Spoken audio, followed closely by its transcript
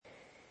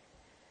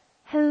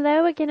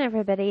Hello again,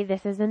 everybody.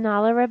 This is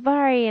Anala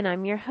Ravari, and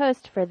I'm your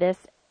host for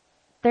this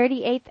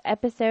 38th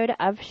episode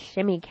of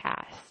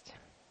ShimmyCast.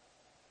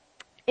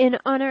 In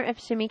honor of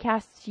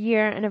ShimmyCast's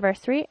year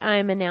anniversary,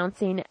 I'm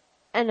announcing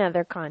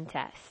another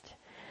contest.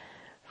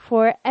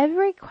 For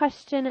every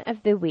question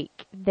of the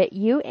week that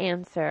you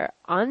answer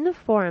on the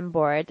forum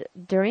board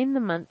during the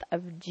month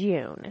of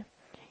June,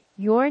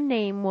 your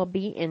name will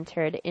be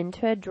entered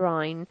into a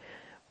drawing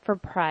for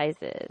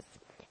prizes.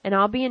 And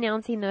I'll be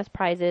announcing those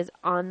prizes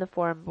on the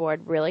forum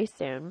board really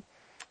soon.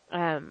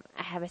 I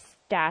have a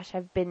stash.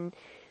 I've been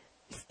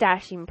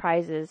stashing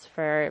prizes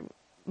for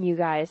you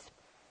guys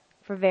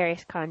for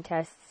various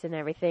contests and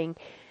everything.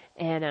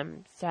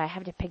 And so I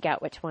have to pick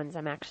out which ones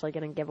I'm actually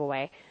going to give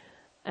away.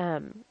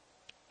 And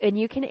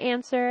you can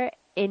answer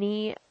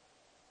any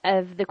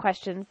of the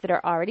questions that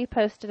are already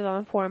posted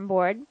on the forum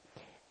board.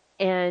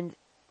 And,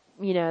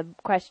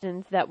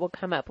 questions that will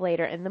come up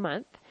later in the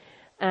month.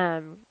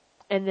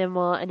 And then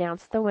we'll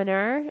announce the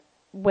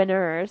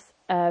winners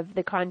of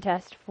the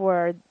contest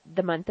for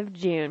the month of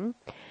June.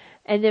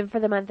 And then for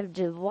the month of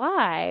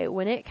July,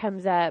 when it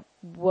comes up,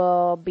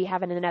 we'll be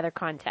having another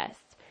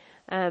contest.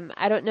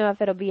 I don't know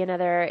if it'll be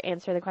another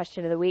answer the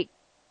question of the week.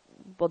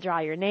 We'll draw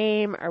your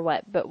name or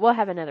what, but we'll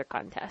have another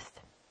contest.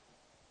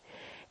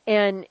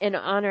 And in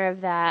honor of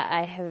that,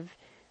 I have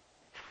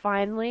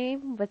finally,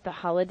 with the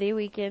holiday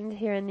weekend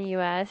here in the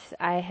U.S.,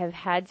 I have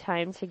had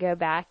time to go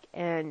back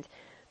and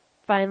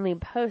finally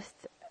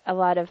post a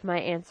lot of my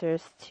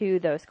answers to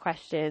those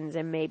questions,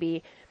 and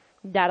maybe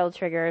that'll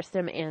trigger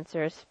some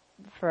answers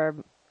for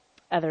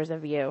others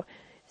of you.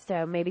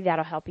 So maybe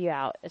that'll help you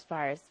out as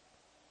far as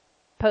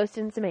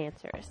posting some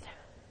answers.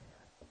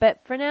 But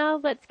for now,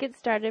 let's get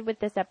started with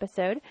this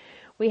episode.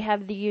 We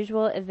have the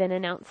usual event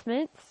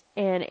announcements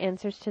and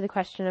answers to the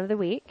question of the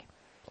week.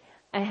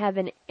 I have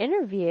an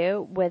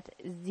interview with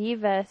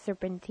Ziva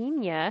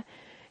Serpentina,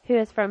 who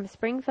is from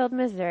Springfield,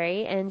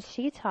 Missouri, and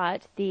she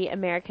taught the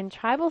American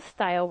Tribal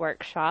Style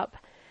workshop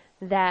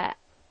that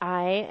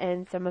I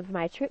and some of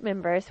my troop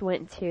members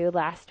went to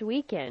last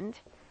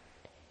weekend.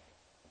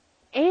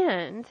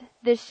 And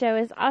this show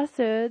is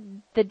also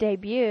the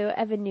debut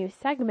of a new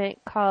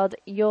segment called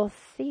You'll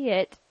See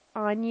It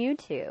on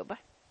YouTube.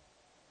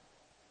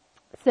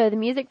 So the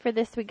music for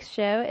this week's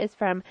show is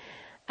from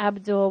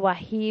Abdul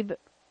Wahib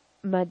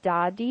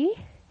Madadi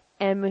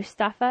and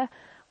Mustafa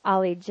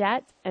Ali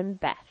Jet and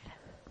Beth.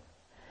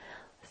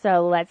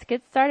 So let's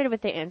get started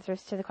with the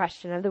answers to the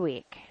question of the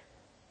week.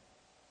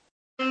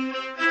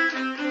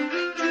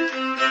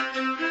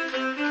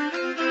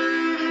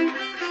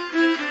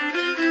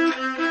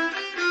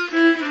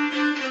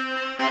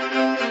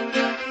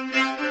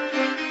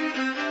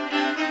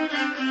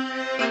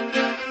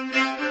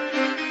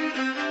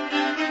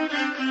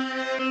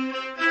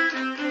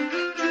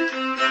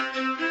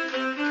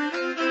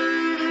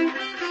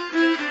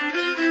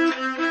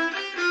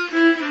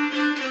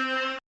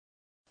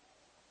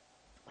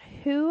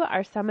 Who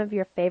are some of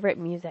your favorite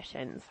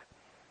musicians?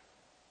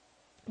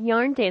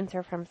 Yarn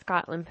Dancer from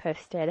Scotland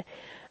posted,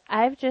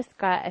 I've just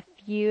got a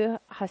few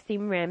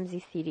Hasim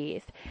Ramsey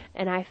CDs,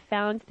 and I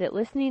found that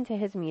listening to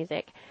his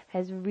music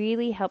has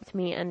really helped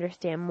me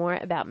understand more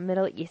about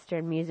Middle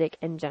Eastern music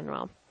in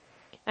general.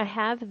 I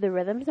have the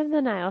Rhythms of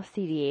the Nile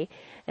CD,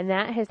 and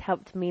that has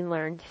helped me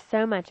learn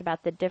so much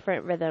about the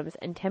different rhythms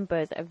and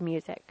tempos of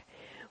music,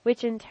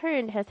 which in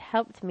turn has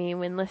helped me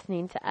when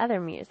listening to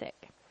other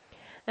music.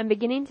 I'm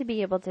beginning to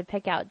be able to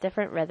pick out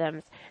different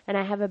rhythms, and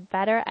I have a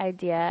better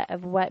idea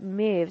of what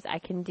moves I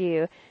can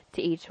do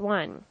to each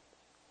one.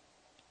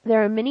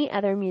 There are many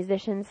other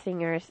musicians,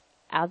 singers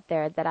out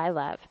there that I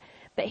love,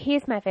 but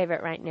he's my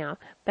favorite right now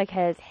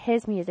because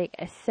his music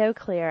is so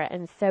clear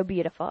and so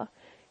beautiful.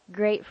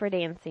 Great for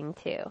dancing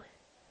too.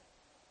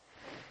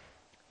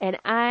 And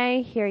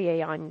I hear you,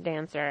 Yarn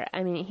Dancer.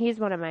 I mean, he's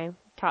one of my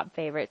top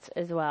favorites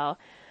as well.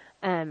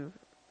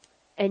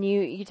 And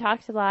you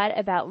talked a lot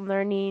about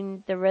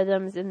learning the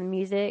rhythms and the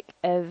music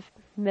of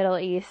Middle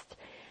East.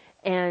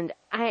 And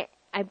I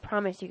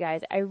promise you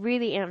guys, I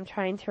really am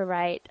trying to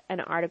write an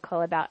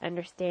article about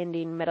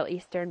understanding Middle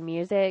Eastern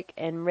music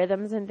and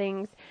rhythms and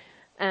things.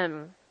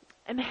 I'm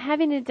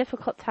having a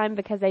difficult time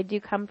because I do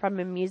come from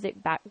a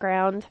music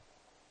background.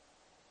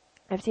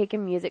 I've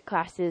taken music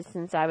classes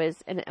since I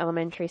was in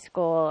elementary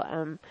school.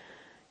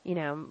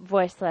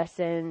 Voice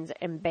lessons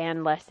and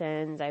band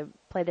lessons. I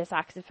play the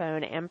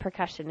saxophone and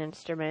percussion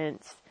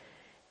instruments.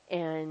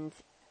 And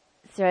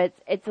so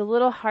it's a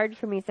little hard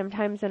for me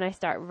sometimes when I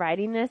start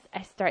writing this.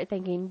 I start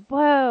thinking,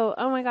 whoa,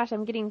 oh my gosh,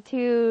 I'm getting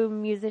too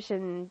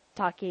musician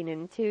talking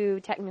and too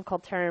technical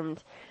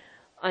terms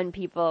on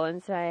people.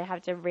 And so I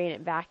have to rein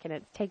it back, and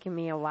it's taken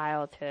me a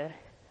while to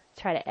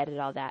try to edit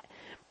all that.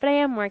 But I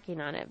am working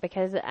on it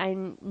because I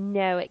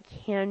know it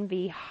can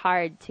be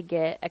hard to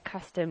get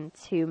accustomed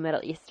to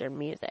Middle Eastern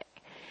music.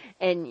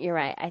 And you're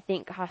right, I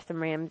think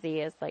Hasim Ramsey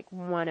is like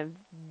one of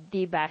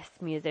the best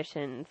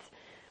musicians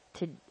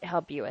to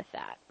help you with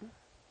that.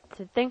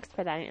 So thanks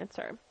for that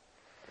answer.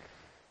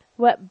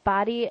 What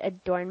body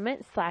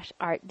adornment /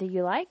 art do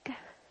you like?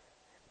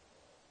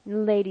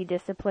 Lady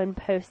Discipline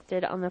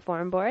posted on the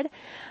forum board.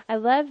 I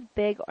love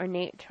big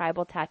ornate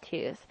tribal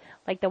tattoos,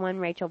 like the one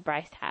Rachel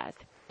Bryce has.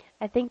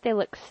 I think they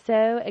look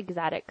so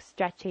exotic,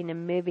 stretching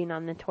and moving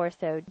on the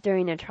torso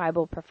during a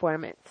tribal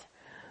performance.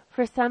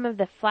 For some of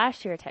the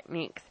flashier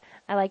techniques,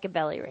 I like a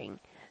belly ring.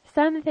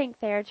 Some think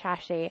they are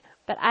trashy,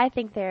 but I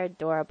think they are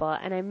adorable,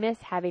 and I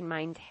miss having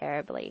mine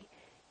terribly.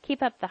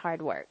 Keep up the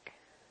hard work.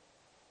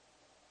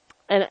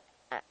 And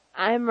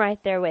I'm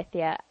right there with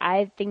you.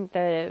 I think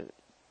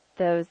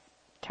those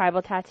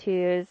tribal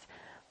tattoos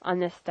on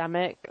the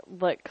stomach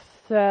look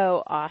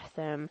so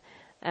awesome.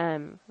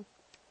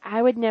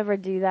 I would never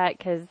do that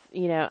because,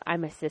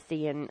 I'm a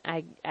sissy and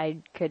I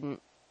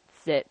couldn't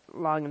sit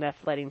long enough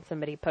letting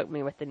somebody poke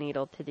me with the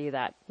needle to do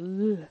that.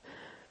 Ugh.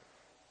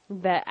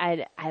 But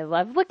I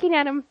love looking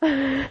at them.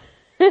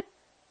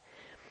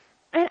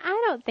 And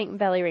I don't think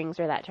belly rings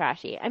are that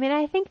trashy. I mean,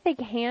 I think they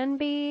can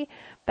be,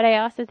 but I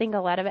also think a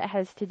lot of it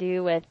has to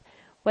do with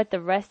what the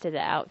rest of the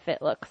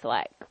outfit looks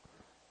like.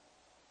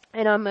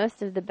 And on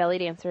most of the belly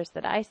dancers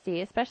that I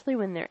see, especially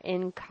when they're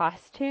in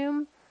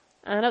costume,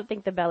 I don't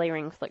think the belly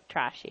rings look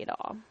trashy at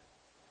all.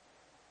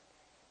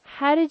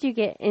 How did you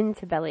get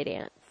into belly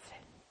dance?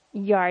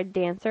 Yard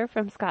dancer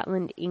from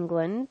Scotland,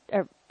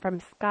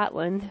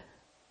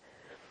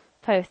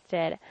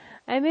 posted,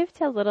 I moved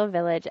to a little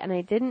village and I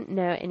didn't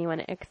know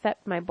anyone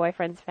except my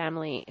boyfriend's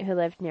family who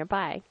lived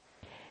nearby.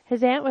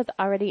 His aunt was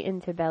already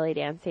into belly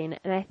dancing,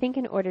 and I think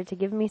in order to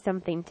give me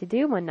something to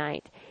do one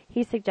night,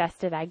 he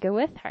suggested I go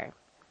with her.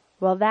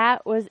 Well,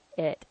 that was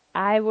it.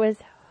 I was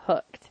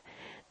hooked.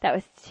 That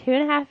was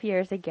 2.5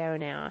 years ago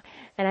now,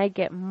 and I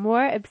get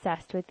more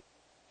obsessed with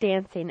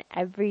dancing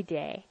every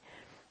day.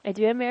 I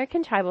do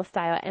American tribal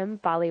style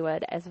and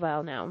Bollywood as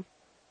well now.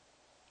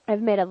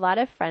 I've made a lot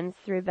of friends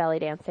through belly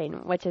dancing,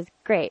 which is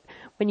great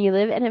when you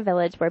live in a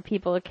village where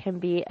people can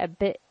be a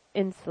bit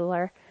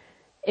insular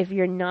if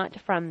you're not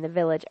from the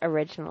village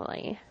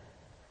originally.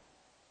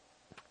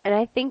 And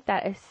I think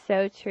that is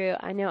so true.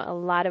 I know a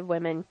lot of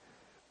women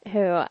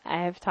who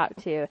I have talked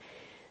to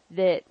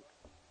that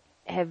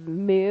have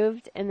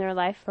moved in their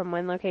life from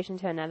one location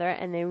to another,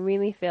 and they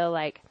really feel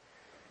like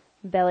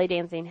belly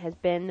dancing has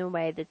been the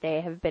way that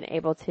they have been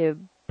able to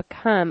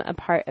become a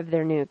part of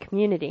their new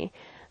community.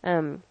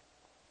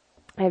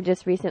 I've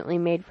just recently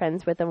made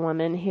friends with a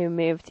woman who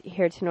moved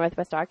here to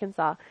Northwest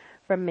Arkansas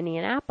from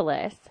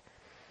Minneapolis,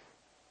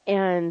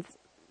 and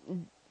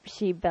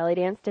she belly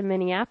danced in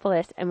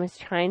Minneapolis and was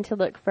trying to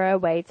look for a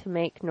way to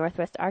make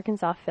Northwest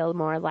Arkansas feel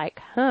more like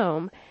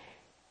home.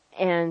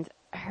 And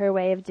her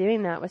way of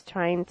doing that was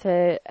trying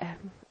to,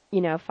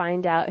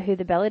 find out who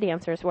the belly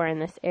dancers were in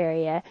this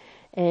area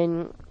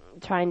and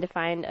trying to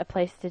find a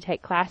place to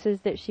take classes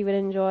that she would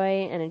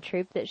enjoy and a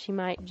troupe that she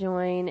might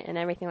join and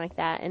everything like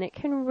that. And it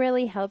can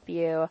really help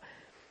you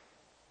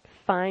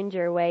find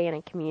your way in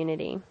a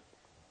community,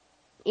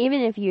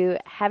 even if you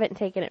haven't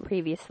taken it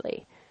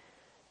previously.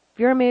 If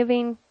you're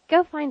moving,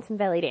 go find some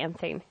belly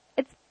dancing.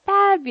 It's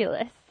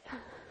fabulous.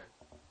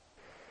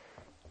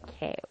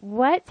 Okay,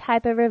 what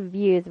type of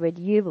reviews would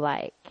you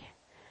like?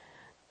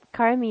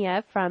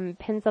 Carmia from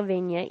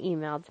Pennsylvania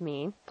emailed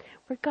me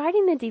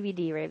regarding the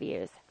DVD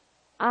reviews.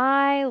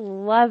 I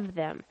love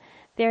them.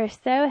 They're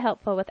so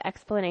helpful with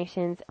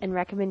explanations and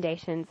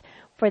recommendations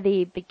for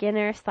the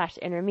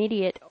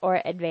beginner/intermediate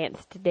or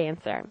advanced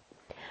dancer.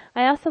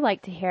 I also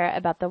like to hear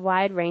about the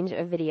wide range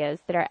of videos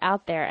that are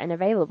out there and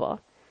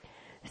available.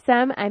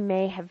 Some I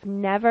may have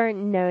never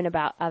known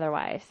about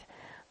otherwise.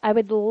 I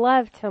would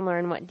love to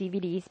learn what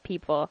DVDs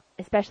people,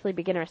 especially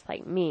beginners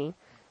like me,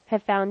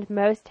 have found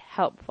most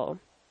helpful.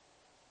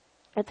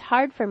 It's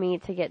hard for me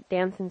to get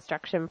dance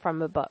instruction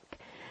from a book,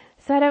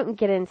 so I don't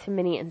get into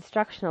many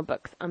instructional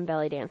books on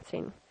belly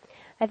dancing.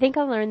 I think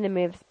I'll learn the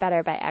moves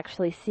better by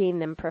actually seeing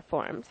them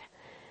performed.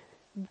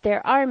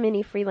 There are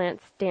many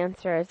freelance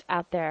dancers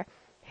out there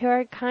who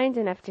are kind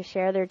enough to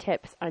share their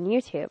tips on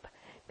YouTube.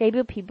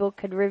 Maybe people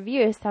could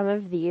review some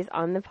of these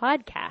on the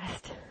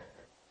podcast.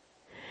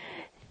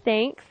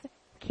 Thanks.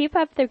 Keep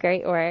up the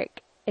great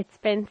work. It's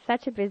been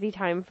such a busy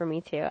time for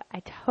me too.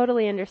 I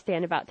totally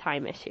understand about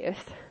time issues.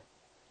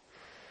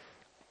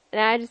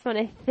 And I just want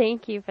to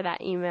thank you for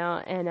that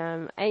email. And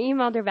I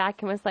emailed her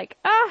back and was like,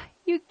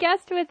 you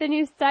guessed what the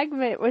new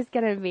segment was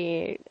going to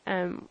be,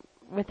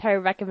 with her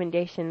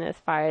recommendation as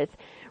far as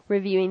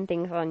reviewing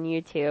things on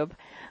YouTube.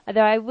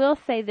 Although I will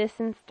say this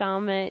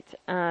installment,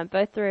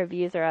 both the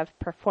reviews are of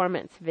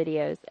performance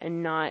videos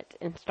and not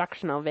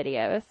instructional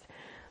videos.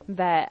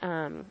 But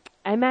I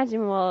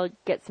imagine we'll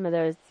get some of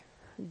those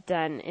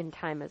done in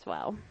time as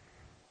well.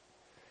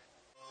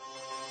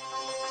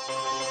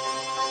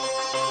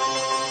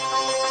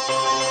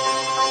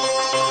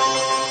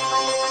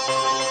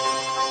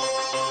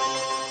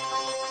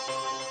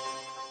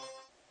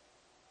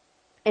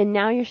 And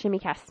now your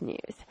ShimmyCast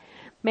news.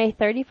 May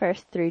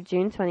 31st through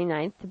June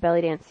 29th, the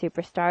Belly Dance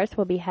Superstars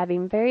will be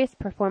having various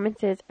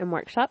performances and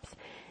workshops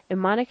in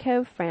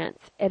Monaco,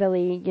 France,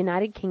 Italy,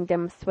 United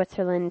Kingdom,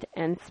 Switzerland,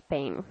 and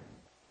Spain.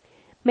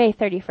 May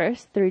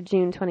 31st through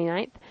June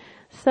 29th,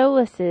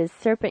 Solis's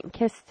Serpent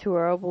Kiss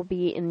tour will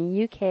be in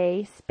the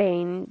UK,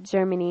 Spain,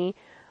 Germany,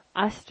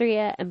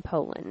 Austria, and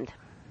Poland.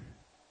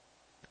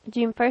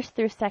 June 1st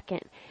through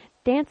 2nd,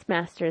 Dance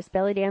Masters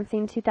Belly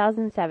Dancing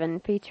 2007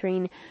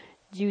 featuring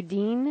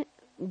Judine,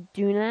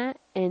 Duna,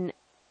 and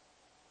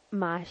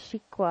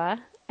Mashikwa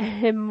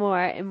and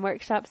more in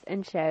workshops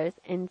and shows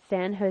in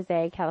San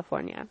Jose,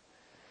 California.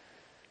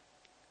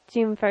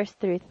 June 1st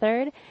through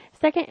 3rd,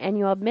 second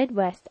annual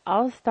Midwest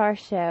All-Star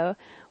Show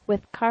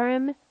with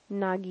Karim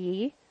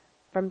Nagy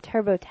from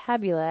Turbo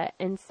Tabula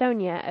and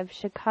Sonia of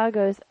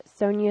Chicago's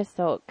Sonia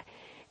Solk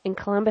in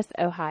Columbus,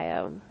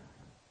 Ohio.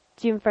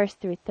 June 1st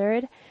through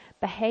 3rd,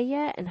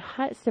 Bahia and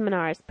Hot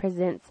Seminars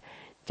presents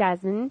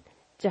Jazin,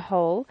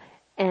 Jahol,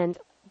 and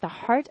the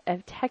Heart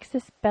of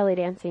Texas Belly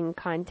Dancing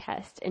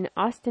Contest in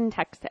Austin,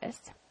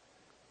 Texas.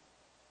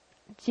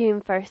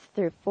 June 1st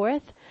through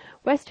 4th,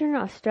 Western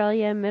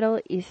Australia Middle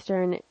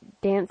Eastern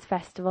Dance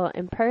Festival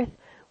in Perth,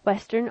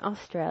 Western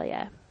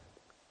Australia.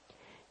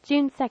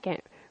 June 2nd,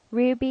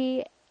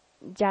 Ruby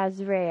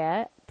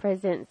Jazrea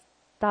presents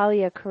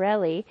Thalia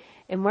Corelli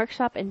in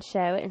Workshop and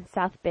Show in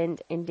South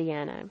Bend,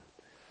 Indiana.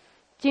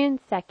 June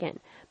 2nd,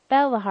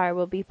 Bellahar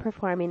will be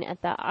performing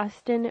at the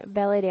Austin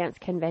Belly Dance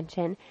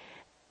Convention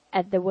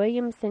at the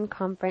Williamson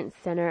Conference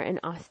Center in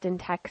Austin,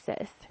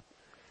 Texas.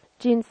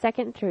 June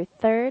 2nd through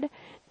 3rd,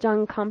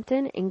 John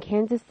Compton in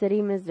Kansas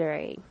City,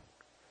 Missouri.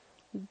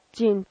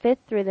 June 5th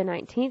through the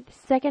 19th,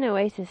 Second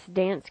Oasis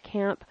Dance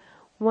Camp,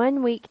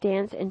 1 week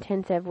dance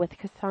intensive with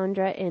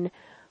Cassandra in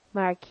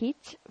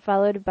Marrakech,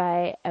 followed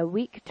by a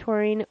week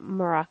touring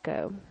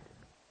Morocco.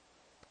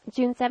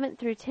 June 7th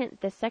through 10th,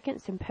 the second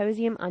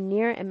symposium on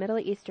Near and Middle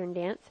Eastern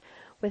dance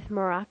with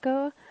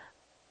Morocco,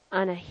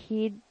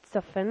 Anahid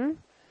Sofan,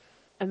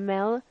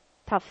 Amel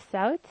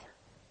Tafsout,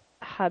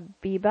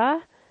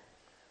 Habiba,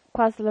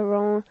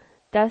 Kwazlaron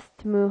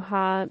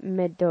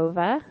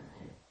Dustmuhamedova,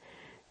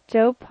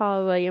 Joe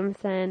Paul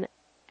Williamson,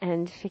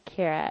 and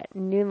Shakira,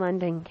 New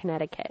London,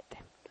 Connecticut.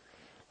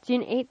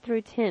 June 8th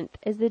through 10th,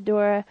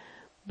 Isadora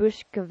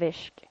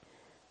Bushkovich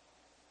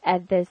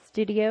at the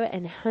studio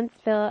in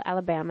Huntsville,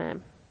 Alabama.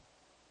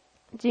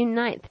 June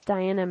 9th,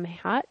 Diana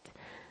Mehat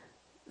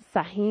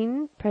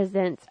Sahin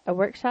presents a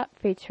workshop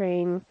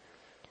featuring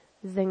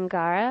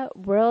Zingara,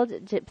 World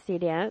Gypsy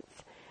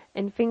Dance,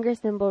 and Finger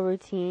Cymbal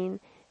Routine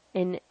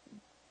in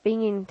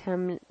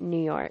Binghamton,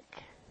 New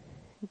York.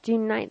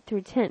 June 9th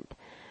through 10th,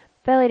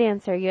 Belly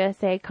Dancer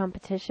USA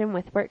competition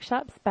with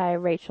workshops by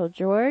Rachel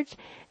George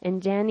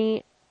and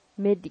Janie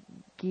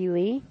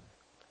Midgili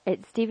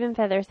at Stephen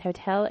Feathers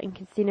Hotel and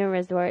Casino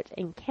Resort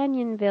in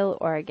Canyonville,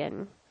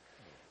 Oregon.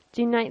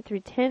 June 9th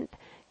through 10th,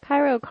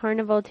 Cairo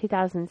Carnival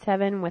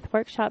 2007 with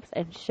workshops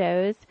and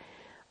shows,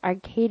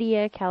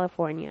 Arcadia,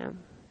 California.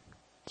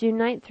 June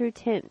 9th through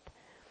 10th,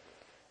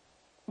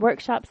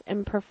 workshops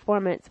and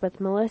performance with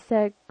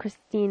Melissa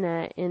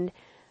Christina in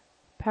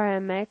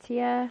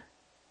Parramatta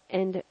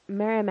and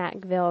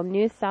Merrimackville,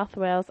 New South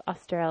Wales,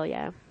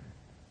 Australia.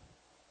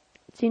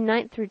 June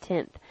 9th through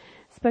 10th,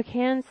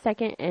 Spokane's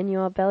second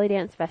annual Belly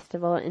Dance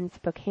Festival in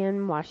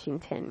Spokane,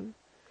 Washington.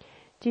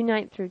 June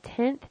 9th through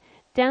 10th,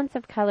 Dance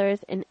of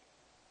Colors in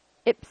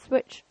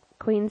Ipswich,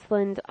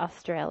 Queensland,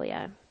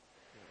 Australia.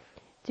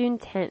 June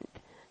 10th,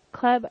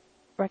 Club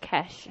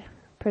Rakesh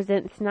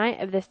presents Night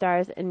of the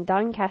Stars in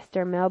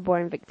Doncaster,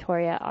 Melbourne,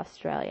 Victoria,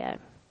 Australia.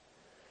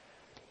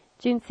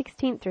 June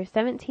 16th through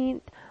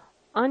 17th,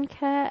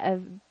 Anka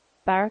of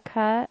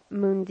Baraka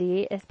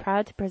Mundi is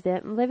proud to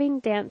present living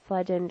dance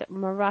legend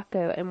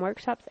Morocco in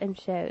workshops and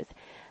shows,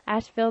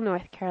 Asheville,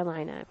 North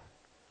Carolina.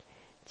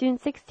 June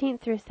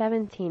 16th through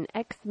 17th,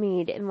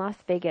 X-Mead in Las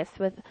Vegas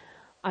with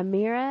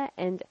Amira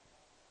and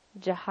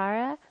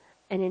Jahara,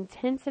 an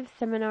intensive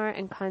seminar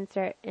and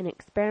concert in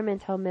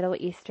experimental Middle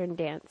Eastern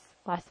dance,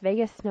 Las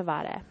Vegas,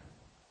 Nevada.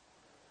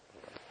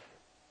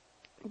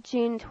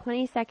 June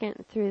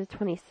 22nd through the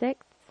 26th,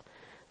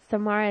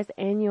 Samara's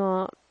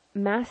annual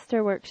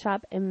Master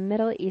Workshop in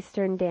Middle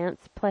Eastern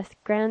Dance plus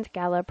Grand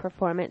Gala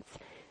performance,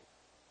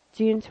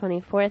 June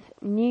 24th,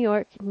 New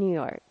York, New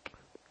York.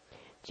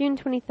 June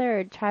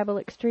 23rd, Tribal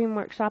Extreme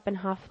Workshop in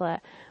Hafla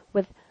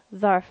with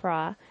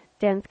Zarfra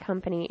Dance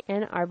Company,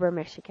 Ann Arbor,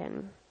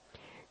 Michigan.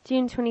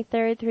 June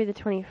 23rd through the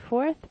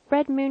 24th,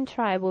 Red Moon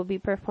Tribe will be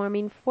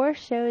performing 4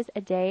 shows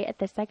a day at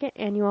the second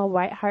annual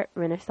White Heart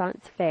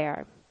Renaissance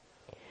Fair.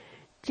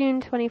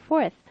 June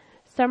 24th,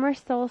 Summer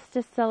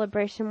Solstice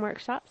Celebration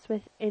Workshops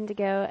with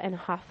Indigo and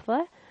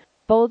Hafla,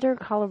 Boulder,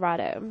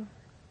 Colorado.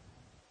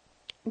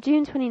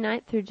 June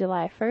 29th through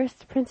July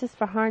 1st, Princess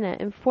Farhana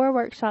in 4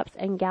 workshops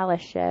and gala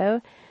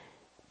show,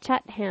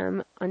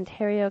 Chatham,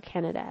 Ontario,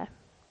 Canada.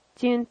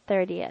 June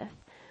 30th,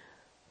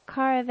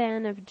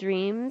 Caravan of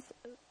Dreams,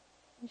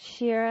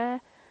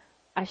 Shira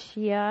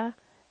Ashia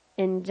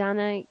and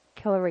Jana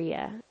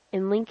Kilaria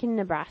in Lincoln,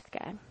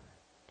 Nebraska.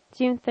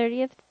 June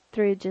 30th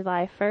through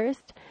July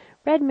 1st,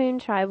 Red Moon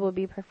Tribe will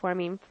be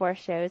performing 4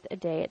 shows a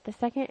day at the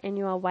second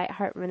annual White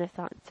Heart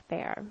Renaissance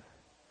Fair.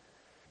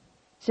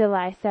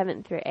 July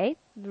 7th through 8th,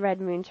 the Red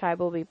Moon Tribe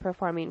will be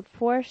performing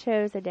 4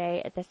 shows a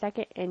day at the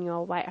second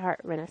annual White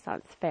Heart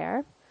Renaissance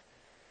Fair.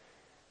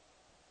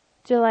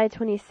 July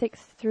 26th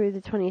through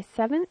the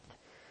 27th,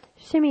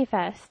 Shimmy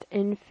Fest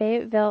in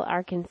Fayetteville,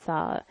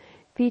 Arkansas,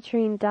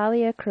 featuring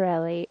Dahlia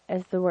Corelli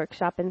as the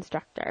workshop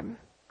instructor.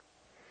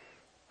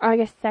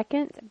 August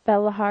 2nd,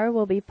 Bellahar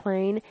will be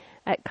playing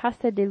at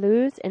Casa de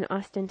Luz in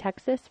Austin,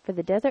 Texas for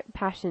the Desert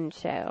Passion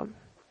Show.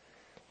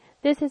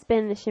 This has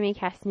been the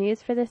ShimmyCast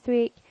News for this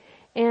week,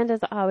 and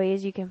as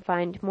always, you can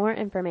find more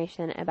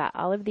information about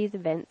all of these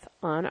events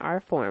on our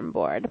forum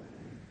board.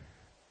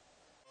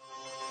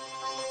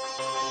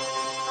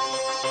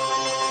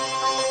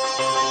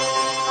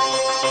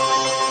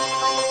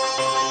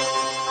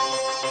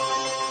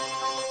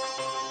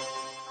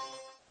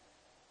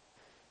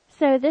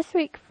 So this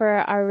week for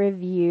our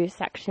review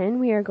section,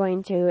 we are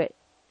going to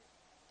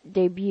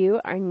debut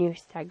our new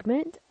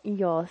segment.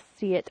 You'll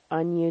see it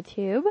on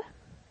YouTube.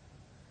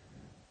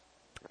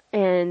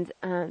 And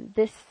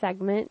this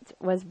segment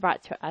was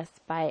brought to us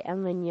by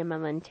Elenia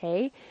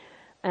Malente.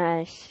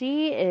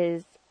 She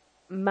is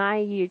my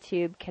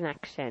YouTube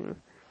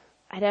connection.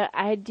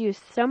 I do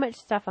so much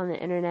stuff on the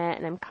internet,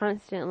 and I'm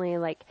constantly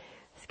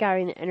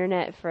scouring the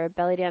internet for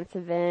belly dance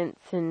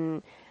events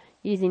and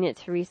using it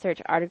to research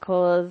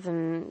articles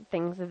and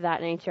things of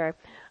that nature.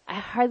 I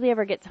hardly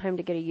ever get time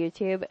to go to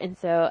YouTube, and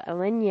so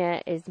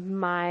Elenia is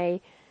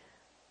my,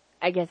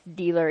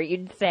 dealer,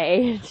 you'd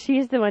say.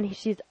 She's the one,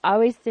 she's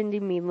always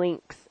sending me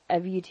links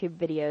of YouTube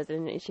videos,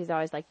 and she's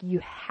always like, you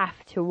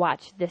have to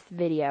watch this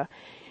video.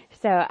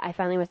 So I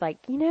finally was like,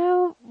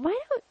 why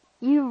don't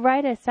you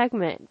write a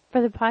segment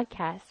for the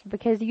podcast?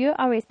 Because you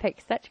always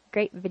pick such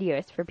great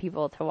videos for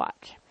people to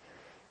watch.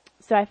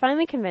 So I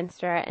finally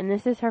convinced her, and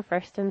this is her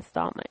first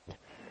installment.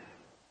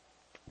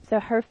 So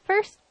her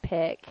first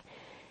pick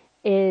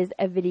is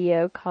a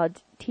video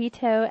called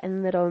Tito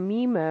and Little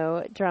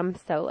Mimo Drum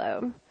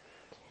Solo.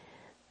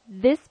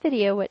 This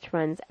video, which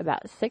runs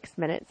about 6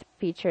 minutes,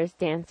 features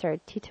dancer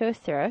Tito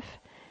Suruf.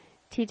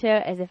 Tito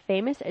is a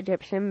famous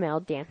Egyptian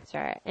male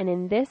dancer, and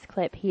in this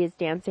clip he is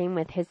dancing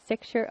with his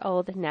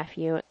 6-year-old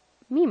nephew,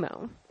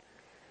 Mimo.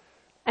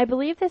 I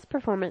believe this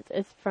performance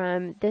is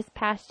from this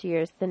past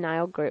year's The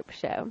Nile Group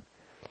show.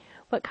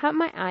 What caught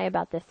my eye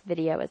about this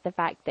video is the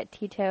fact that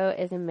Tito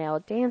is a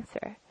male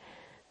dancer.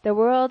 The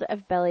world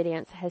of belly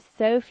dance has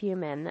so few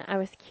men that I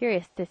was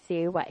curious to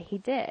see what he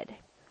did.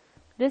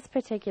 This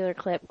particular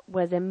clip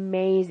was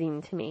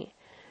amazing to me.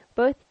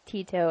 Both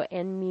Tito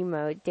and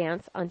Mimo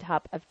dance on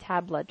top of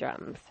tabla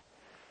drums.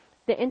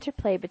 The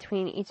interplay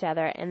between each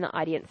other and the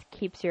audience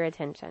keeps your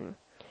attention.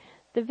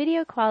 The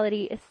video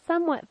quality is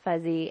somewhat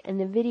fuzzy, and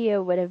the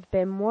video would have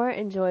been more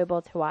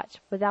enjoyable to watch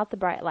without the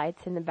bright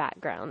lights in the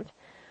background.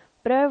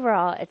 But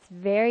overall, it's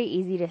very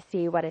easy to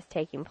see what is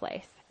taking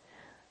place.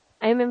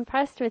 I am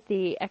impressed with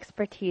the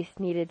expertise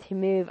needed to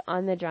move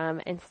on the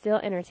drum and still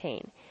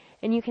entertain,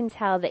 and you can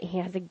tell that he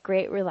has a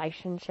great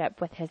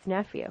relationship with his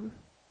nephew.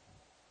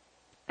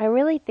 I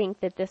really think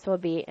that this will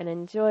be an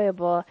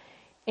enjoyable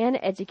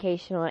and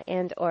educational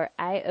and or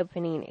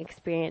eye-opening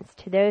experience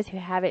to those who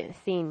haven't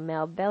seen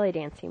male belly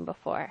dancing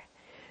before.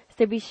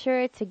 So be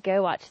sure to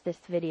go watch this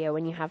video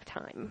when you have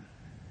time.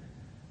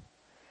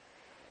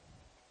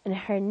 And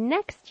her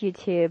next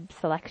YouTube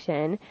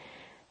selection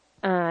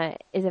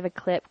is of a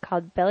clip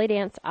called Belly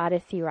Dance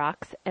Odyssey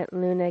Rocks at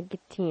Luna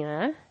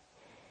Gatina.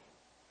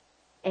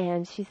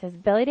 And she says,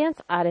 Belly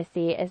Dance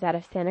Odyssey is out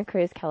of Santa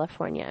Cruz,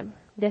 California.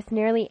 This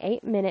nearly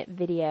 8-minute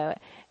video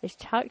is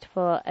chock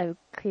full of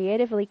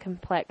creatively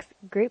complex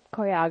group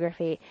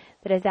choreography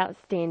that is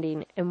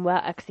outstanding and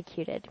well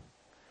executed.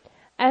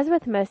 As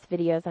with most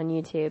videos on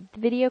YouTube, the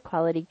video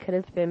quality could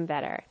have been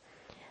better,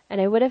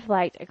 and I would have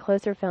liked a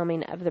closer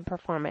filming of the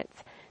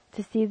performance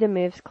to see the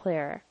moves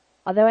clearer,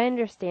 although I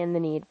understand the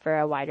need for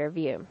a wider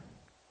view.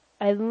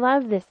 I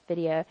love this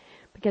video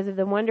because of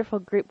the wonderful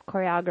group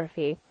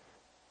choreography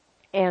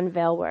and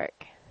veil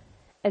work,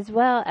 as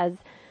well as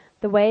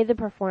the way the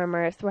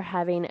performers were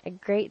having a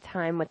great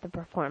time with the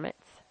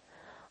performance.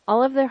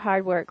 All of their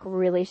hard work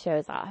really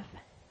shows off.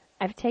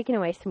 I've taken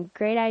away some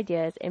great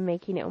ideas in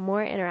making it a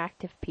more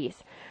interactive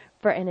piece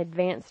for an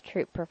advanced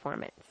troupe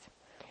performance.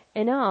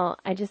 In all,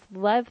 I just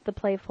loved the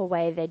playful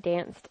way they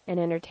danced and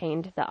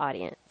entertained the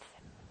audience.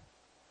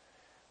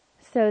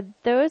 So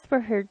those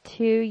were her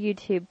 2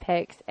 YouTube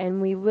picks,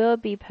 and we will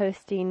be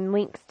posting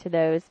links to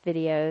those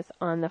videos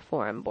on the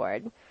forum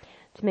board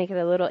to make it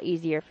a little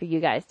easier for you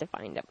guys to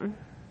find them.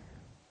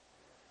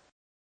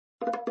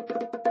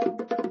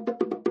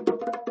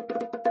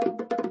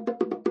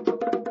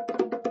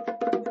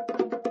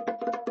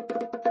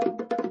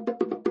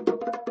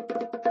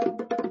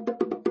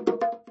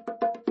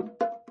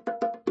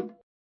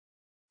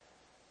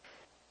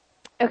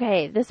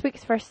 Okay, this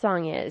week's first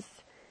song is,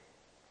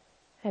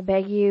 I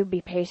beg you,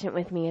 be patient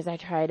with me as I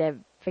try to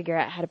figure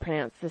out how to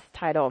pronounce this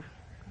title,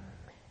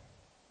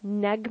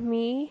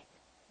 Nagmi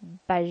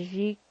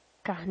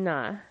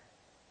Bajikahna,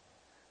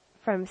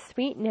 from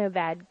Sweet No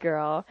Bad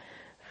Girl,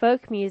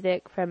 folk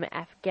music from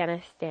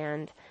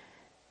Afghanistan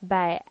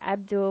by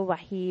Abdul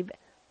Wahib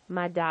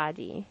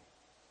Madadi.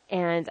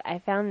 And I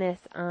found this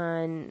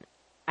on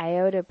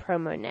IOTA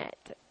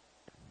PromoNet.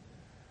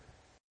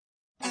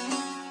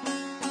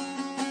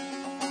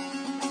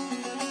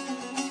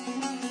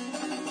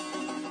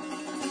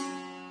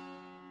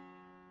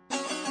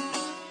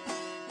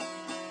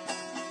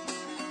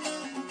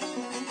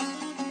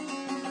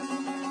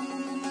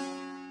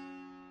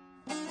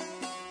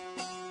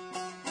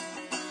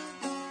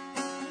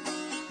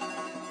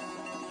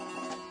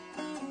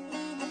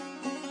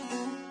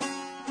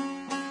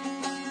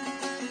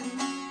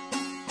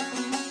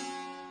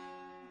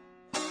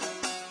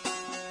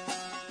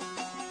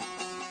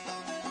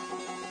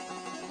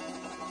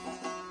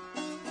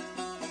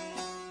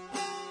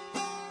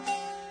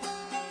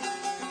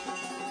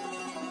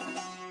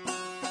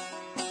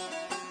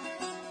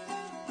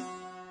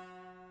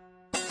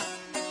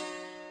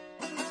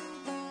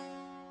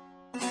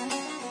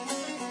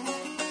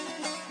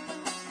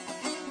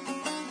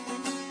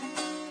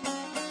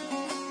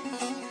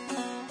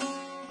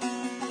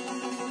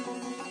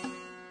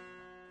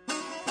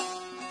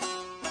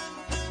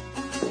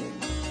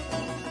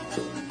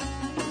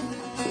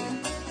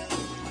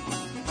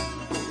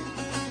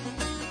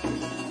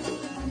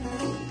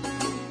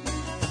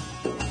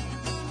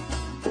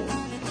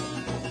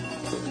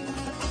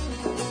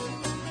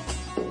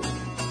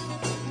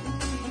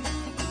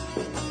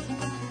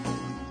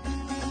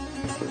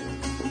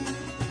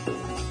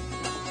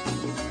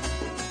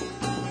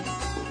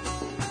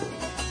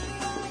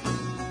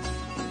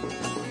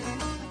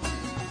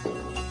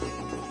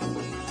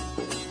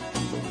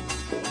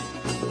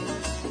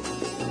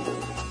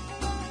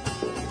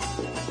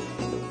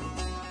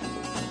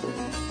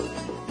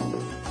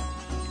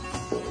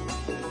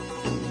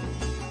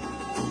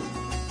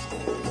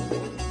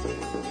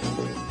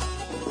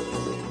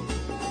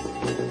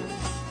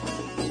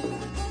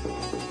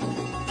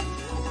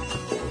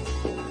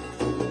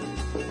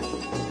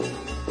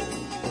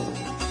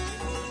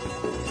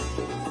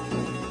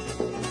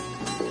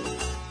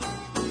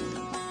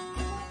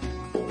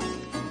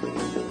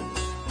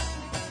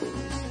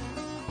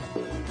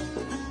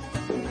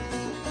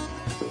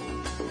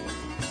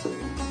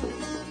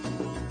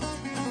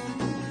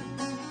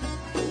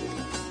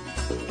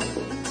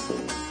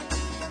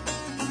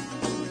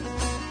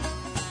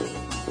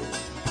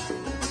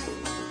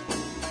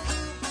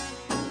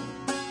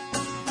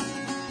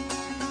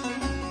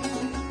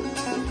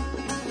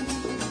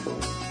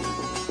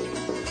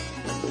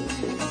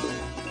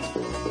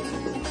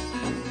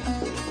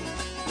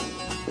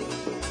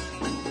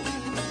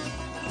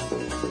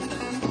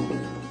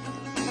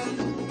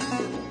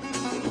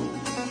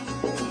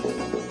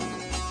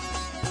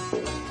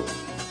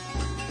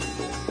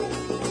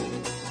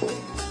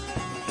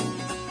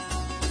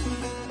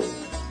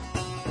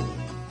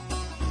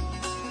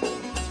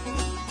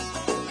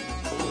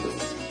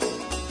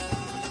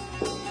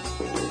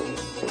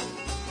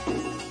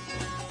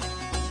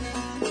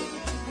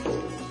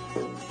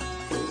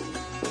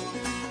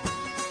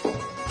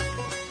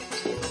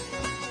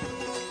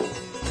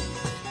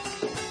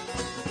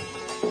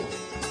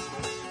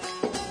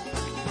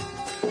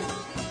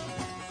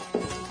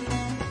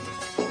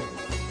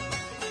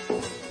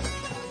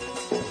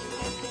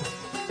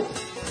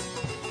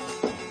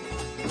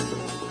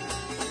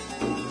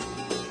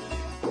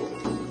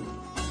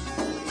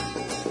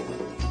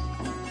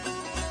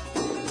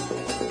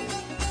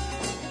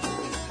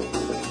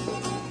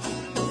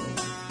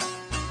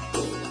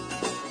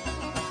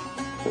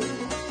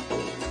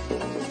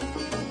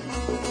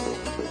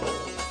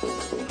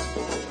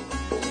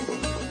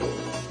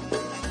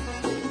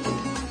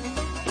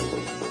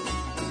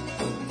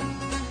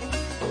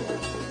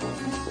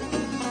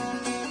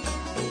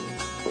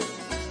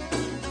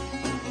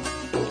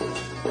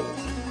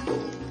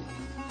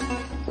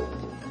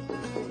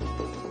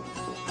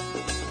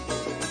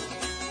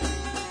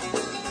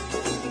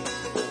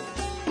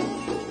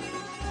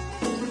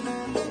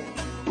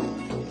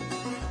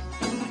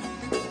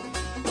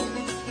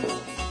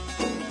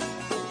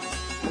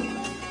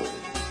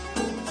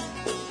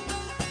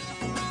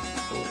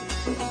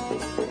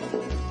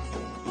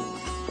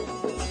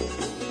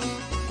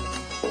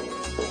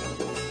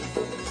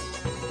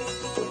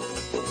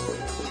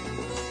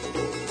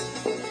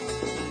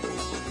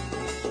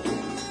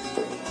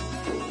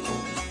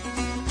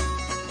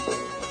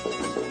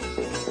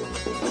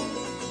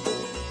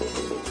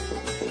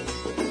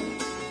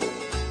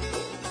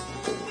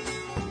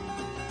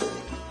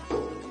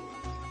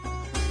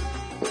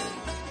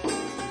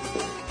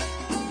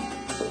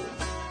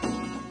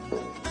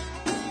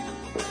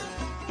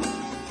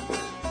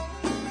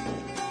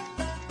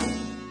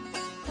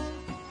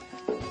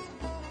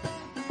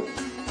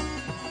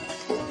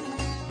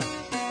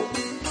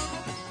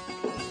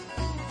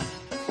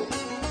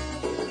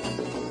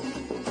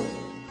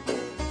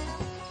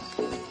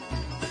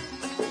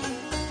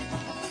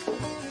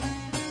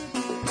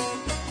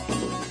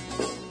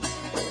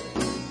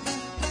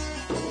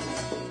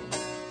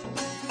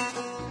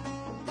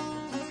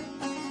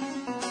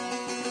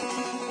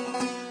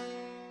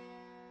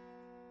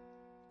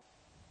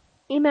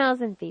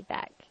 emails and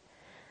feedback.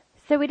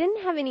 So we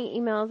didn't have any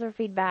emails or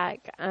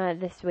feedback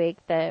this week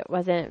that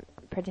wasn't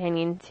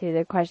pertaining to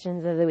the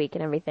questions of the week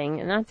and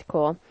everything, and that's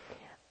cool.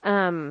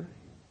 I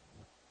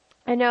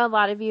know a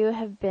lot of you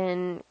have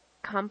been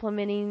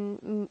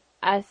complimenting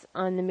us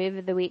on the Move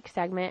of the Week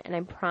segment, and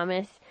I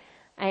promise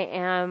I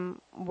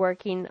am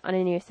working on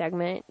a new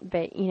segment,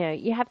 but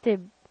you have to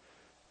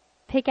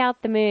pick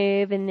out the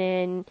move, and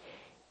then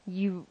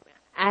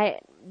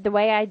the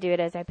way I do it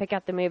is I pick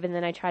out the move and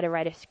then I try to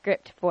write a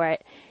script for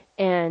it,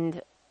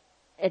 and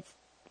it's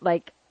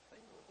like,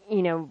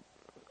 you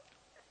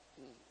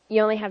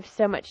only have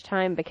so much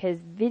time because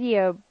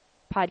video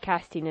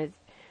podcasting is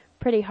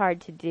pretty hard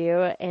to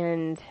do,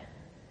 and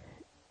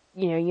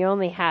you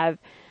only have,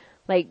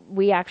 like,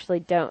 we actually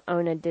don't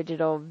own a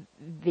digital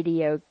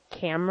video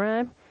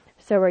camera,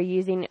 so we're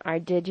using our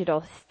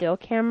digital still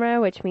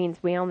camera, which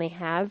means we only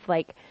have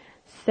like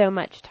so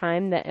much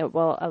time that it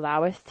will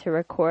allow us to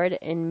record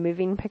in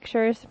moving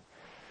pictures.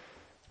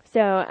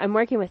 So I'm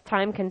working with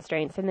time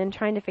constraints and then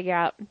trying to figure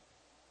out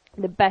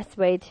the best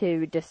way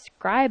to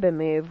describe a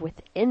move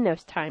within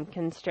those time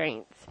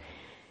constraints.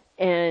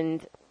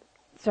 And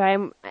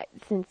so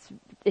since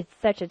it's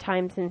such a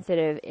time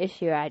sensitive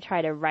issue, I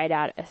try to write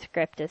out a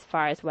script as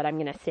far as what I'm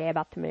going to say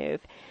about the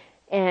move.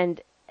 And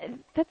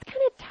that's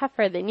kind of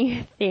tougher than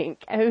you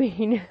think. I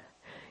mean,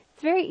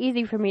 it's very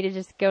easy for me to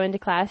just go into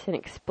class and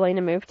explain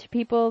a move to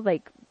people,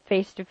 like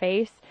face to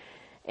face,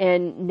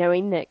 and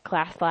knowing that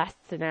class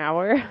lasts an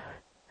hour.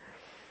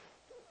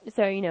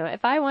 So,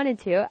 if I wanted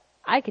to,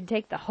 I could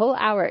take the whole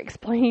hour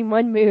explaining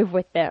one move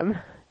with them.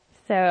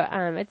 So,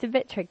 it's a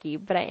bit tricky,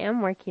 but I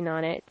am working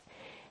on it.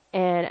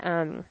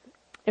 And,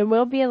 it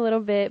will be a little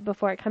bit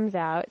before it comes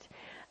out.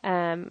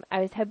 I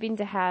was hoping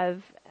to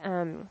have,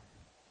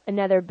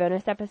 another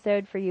bonus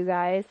episode for you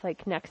guys,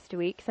 like next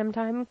week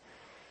sometime.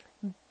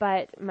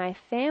 But my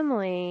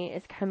family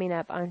is coming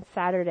up on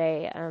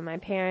Saturday. My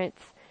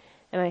parents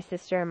and my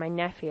sister and my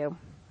nephew.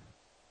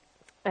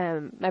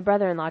 My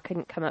brother-in-law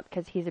couldn't come up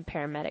because he's a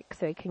paramedic,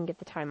 so he couldn't get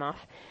the time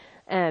off.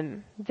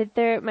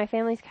 But my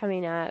family's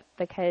coming up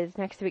because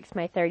next week's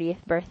my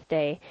 30th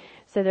birthday,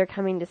 so they're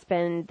coming to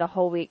spend the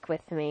whole week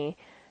with me.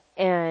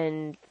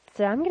 And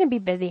so I'm going to be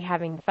busy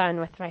having fun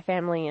with my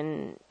family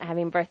and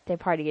having birthday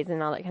parties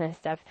and all that kind of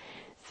stuff.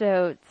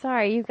 So,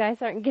 sorry, you guys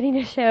aren't getting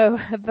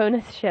a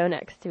bonus show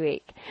next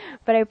week.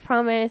 But I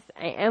promise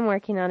I am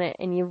working on it,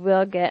 and you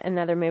will get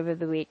another Move of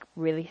the Week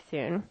really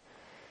soon.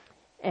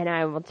 And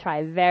I will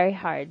try very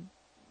hard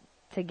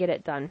to get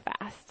it done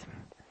fast.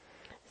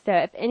 So,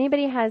 if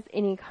anybody has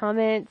any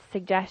comments,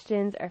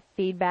 suggestions, or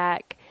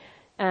feedback,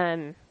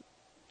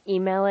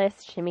 email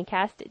us,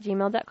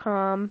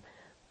 shimmycast@gmail.com.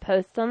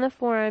 Post on the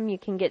forum. You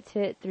can get to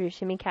it through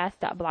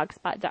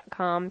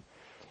shimmycast.blogspot.com.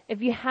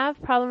 If you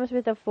have problems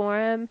with the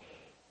forum,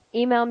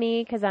 email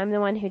me because I'm the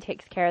one who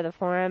takes care of the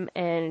forum,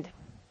 and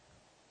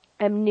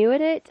I'm new at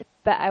it,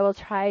 but I will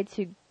try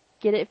to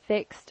get it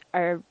fixed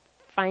or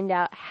find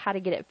out how to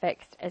get it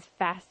fixed as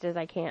fast as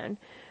I can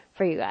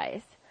for you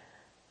guys.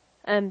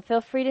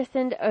 Feel free to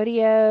send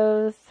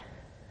audios,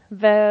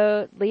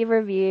 vote, leave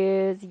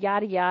reviews,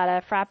 yada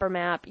yada, Frapper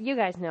Map. You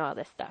guys know all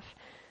this stuff.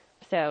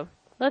 So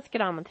let's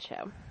get on with the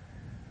show.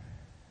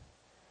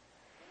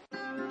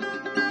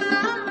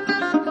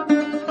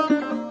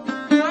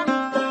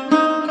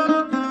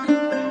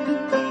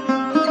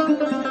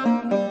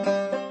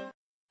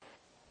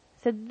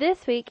 So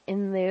this week,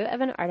 in lieu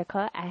of an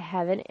article, I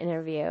have an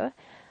interview.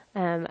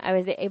 I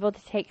was able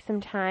to take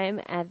some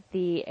time at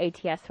the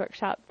ATS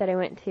workshop that I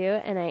went to,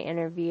 and I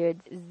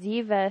interviewed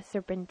Ziva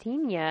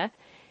Serpentina,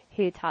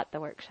 who taught the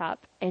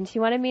workshop. And she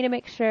wanted me to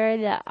make sure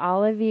that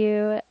all of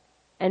you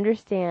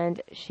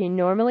understand she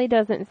normally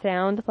doesn't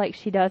sound like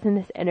she does in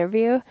this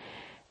interview.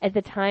 At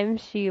the time,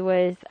 she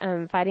was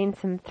fighting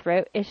some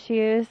throat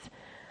issues.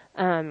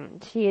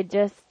 She had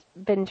just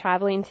been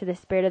traveling to the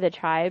Spirit of the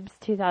Tribes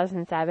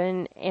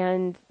 2007,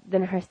 and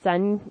then her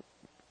son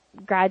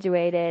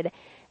graduated,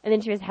 and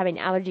then she was having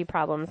allergy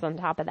problems on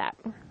top of that.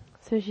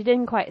 So she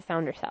didn't quite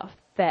sound herself,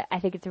 but I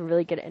think it's a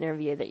really good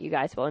interview that you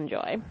guys will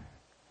enjoy.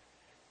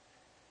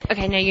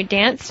 Okay, now your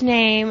dance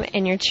name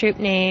and your troupe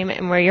name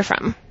and where you're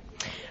from.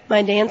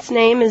 My dance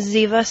name is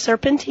Ziva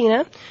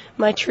Serpentina.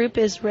 My troupe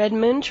is Red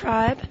Moon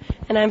Tribe,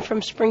 and I'm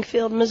from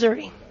Springfield,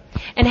 Missouri.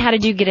 And how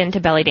did you get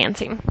into belly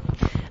dancing?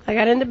 I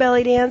got into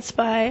belly dance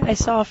I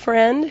saw a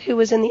friend who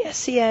was in the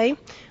SCA,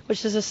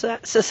 which is a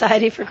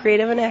Society for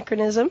Creative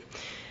Anachronism.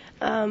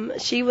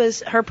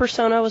 Her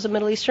persona was a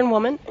Middle Eastern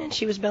woman, and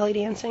she was belly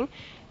dancing,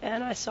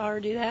 and I saw her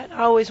do that.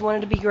 I always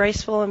wanted to be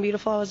graceful and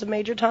beautiful. I was a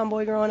major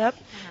tomboy growing up,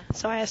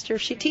 so I asked her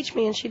if she'd teach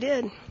me, and she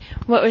did.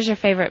 What was your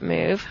favorite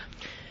move?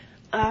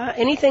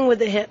 Anything with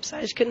the hips.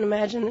 I just couldn't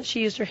imagine that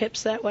she used her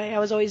hips that way. I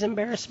was always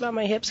embarrassed about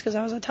my hips because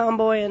I was a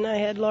tomboy and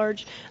I've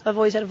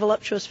always had a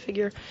voluptuous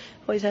figure,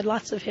 always had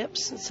lots of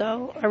hips.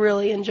 So I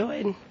really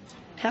enjoyed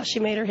how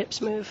she made her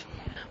hips move.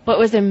 What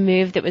was a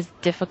move that was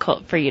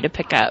difficult for you to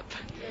pick up?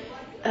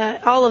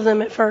 All of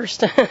them at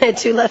first. I had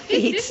 2 left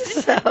feet,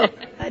 so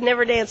I'd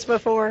never danced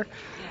before.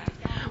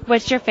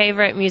 What's your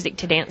favorite music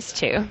to dance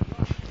to?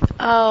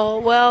 Oh,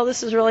 well,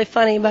 this is really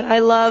funny, but I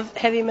love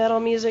heavy metal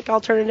music,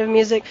 alternative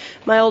music.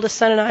 My oldest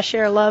son and I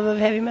share a love of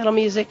heavy metal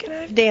music, and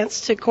I've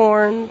danced to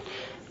Korn,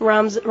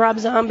 Rob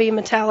Zombie,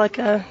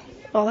 Metallica,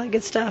 all that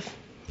good stuff.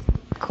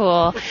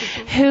 Cool.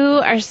 Who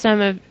are some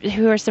of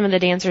the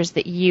dancers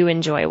that you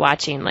enjoy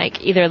watching,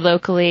 like either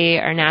locally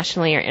or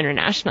nationally or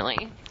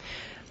internationally?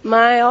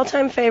 My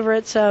all-time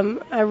favorites,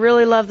 I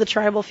really love the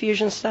tribal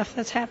fusion stuff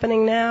that's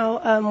happening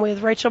now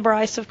with Rachel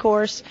Bryce, of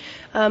course.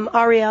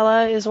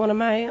 Ariella is one of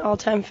my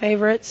all-time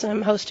favorites.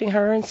 I'm hosting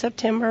her in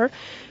September.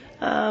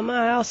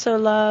 I also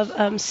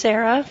love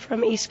Sarah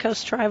from East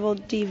Coast Tribal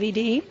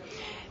DVD.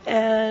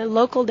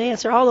 Local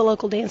dancer, all the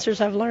local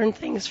dancers I've learned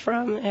things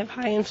from have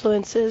high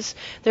influences.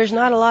 There's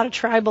not a lot of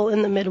tribal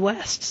in the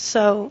Midwest,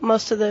 so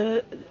most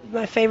of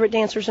my favorite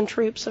dancers and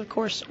troupes, of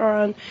course,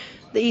 are on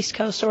the East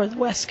Coast or the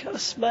West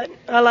Coast, but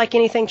I like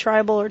anything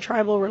tribal or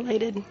tribal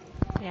related.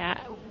 Yeah.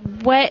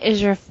 What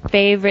is your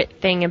favorite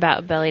thing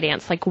about belly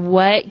dance? Like,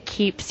 what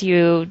keeps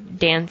you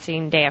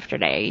dancing day after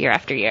day, year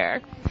after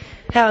year?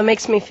 How it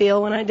makes me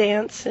feel when I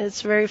dance.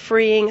 It's very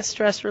freeing, it's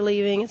stress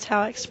relieving, it's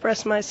how I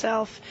express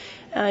myself.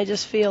 I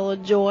just feel a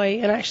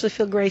joy, and I actually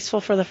feel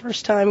graceful for the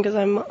first time because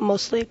I'm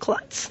mostly a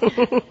klutz.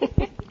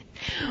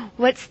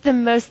 What's the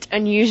most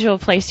unusual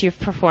place you've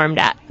performed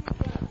at?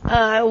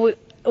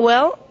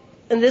 Well,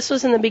 and this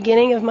was in the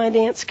beginning of my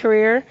dance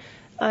career.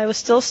 I was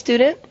still a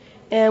student,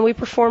 and we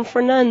performed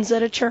for nuns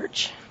at a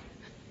church.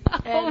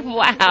 Oh,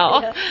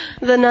 wow. Yeah,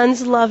 the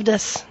nuns loved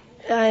us.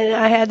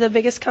 I had the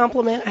biggest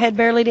compliment. I had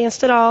barely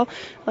danced at all.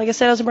 Like I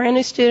said, I was a brand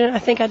new student. I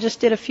think I just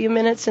did a few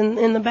minutes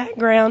in the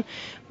background.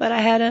 But I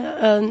had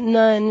a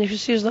nun.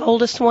 She was the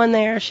oldest one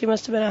there. She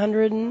must have been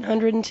 100 and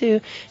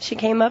 102. She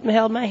came up and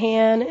held my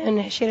hand,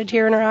 and she had a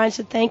tear in her eye and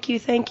said, "Thank you,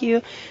 thank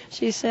you."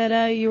 She said,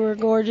 "You were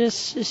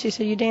gorgeous." She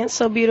said, "You danced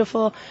so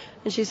beautiful."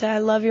 And she said, "I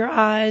love your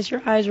eyes.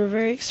 Your eyes were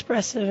very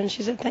expressive." And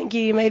she said, "Thank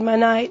you. You made my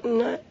night."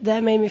 And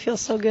that made me feel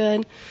so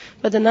good.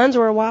 But the nuns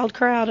were a wild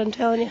crowd, I'm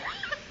telling you.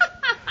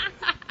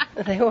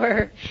 They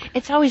were.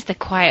 It's always the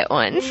quiet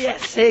ones.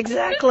 Yes,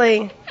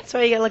 exactly. That's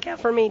why you gotta look out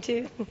for me,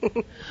 too.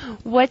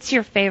 What's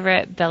your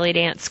favorite belly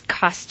dance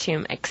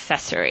costume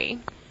accessory?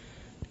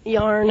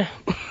 Yarn.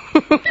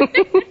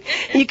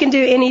 You can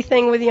do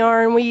anything with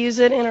yarn. We use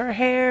it in our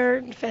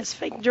hair as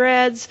fake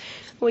dreads.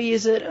 We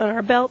use it on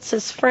our belts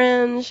as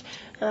fringe.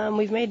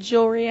 We've made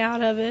jewelry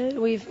out of it.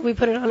 We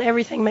put it on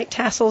everything, make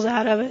tassels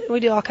out of it. We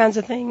do all kinds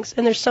of things.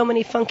 And there's so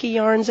many funky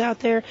yarns out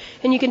there.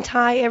 And you can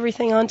tie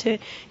everything onto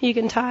it. You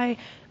can tie,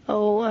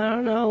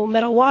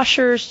 metal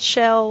washers,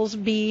 shells,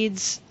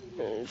 beads,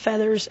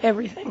 feathers,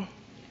 everything.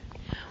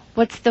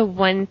 What's the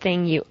one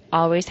thing you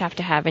always have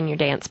to have in your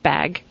dance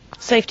bag?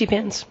 Safety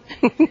pins.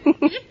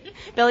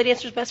 Belly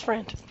dancer's best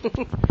friend.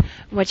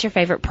 What's your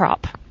favorite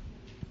prop?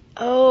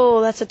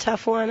 Oh, that's a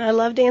tough one. I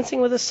love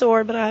dancing with a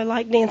sword, but I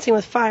like dancing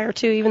with fire,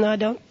 too, even though I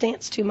don't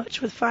dance too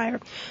much with fire.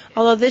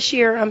 Although this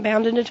year I'm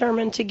bound and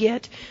determined to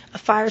get a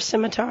fire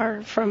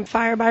scimitar from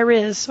Fire by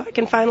Riz, so I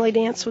can finally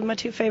dance with my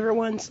two favorite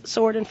ones,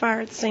 sword and fire,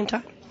 at the same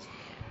time.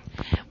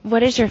 What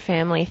does your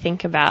family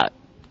think about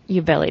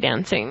you belly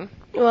dancing?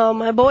 Well,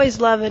 my boys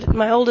love it.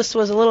 My oldest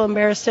was a little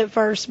embarrassed at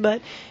first,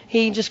 but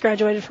he just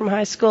graduated from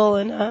high school,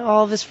 and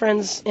all of his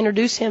friends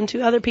introduce him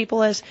to other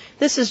people as,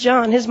 "This is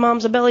John. His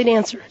mom's a belly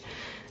dancer."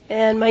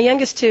 And my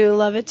youngest two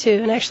love it too.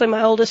 And actually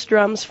my oldest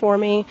drums for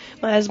me.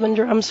 My husband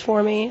drums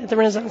for me at the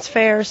Renaissance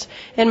Fairs.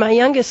 And my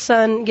youngest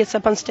son gets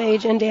up on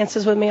stage and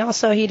dances with me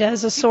also. He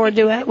does a sword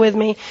duet with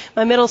me.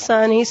 My middle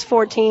son, he's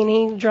 14.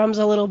 He drums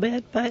a little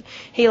bit, but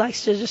he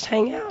likes to just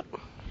hang out.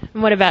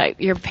 And what about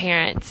your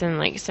parents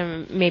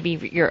and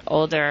maybe your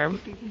older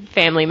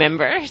family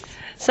members?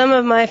 Some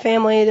of my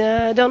family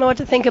don't know what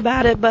to think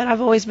about it, but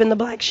I've always been the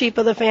black sheep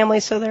of the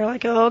family, so they're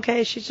like, "Oh,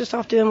 okay, she's just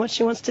off doing what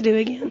she wants to do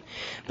again."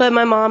 But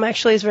my mom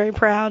actually is very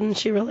proud, and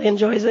she really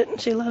enjoys it,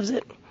 and she loves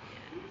it.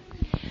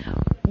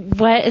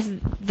 What is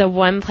the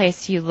one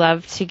place you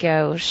love to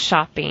go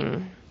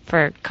shopping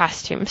for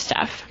costume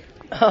stuff?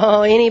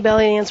 Oh, any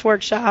belly dance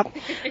workshop.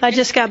 I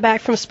just got back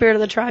from Spirit of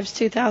the Tribes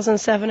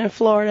 2007 in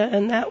Florida,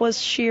 and that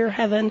was sheer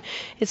heaven.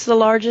 It's the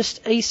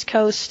largest East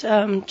Coast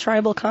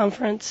tribal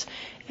conference.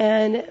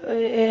 And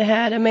it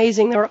had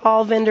amazing. They were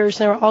all vendors.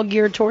 They were all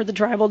geared toward the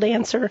tribal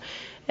dancer.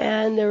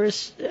 And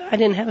I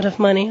didn't have enough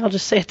money. I'll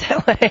just say it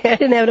that way. I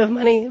didn't have enough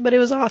money, but it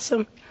was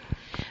awesome.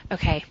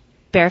 Okay.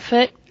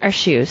 Barefoot or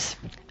shoes?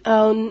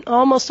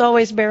 Almost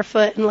always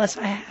barefoot unless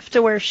I have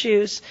to wear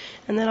shoes.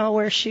 And then I'll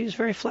wear shoes,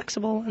 very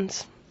flexible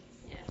ones.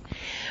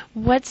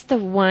 What's the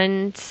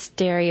one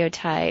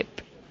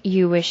stereotype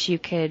you wish you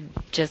could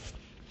just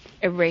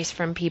erase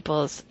from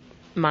people's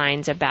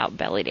minds about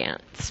belly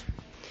dance?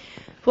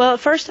 Well,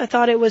 at first I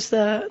thought it was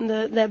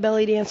that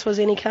belly dance was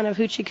any kind of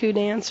hoochie coo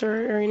dance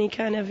or any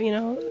kind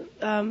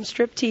of,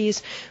 strip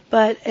tease.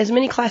 But as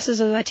many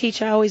classes as I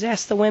teach, I always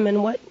ask the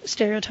women what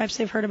stereotypes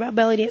they've heard about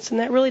belly dance, and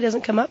that really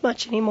doesn't come up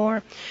much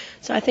anymore.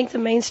 So I think the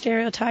main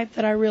stereotype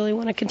that I really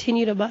want to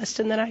continue to bust,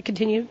 and that I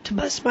continue to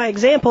bust by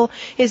example,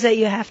 is that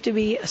you have to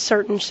be a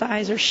certain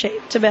size or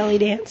shape to belly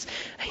dance.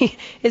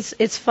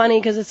 It's funny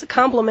because it's a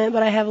compliment,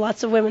 but I have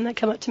lots of women that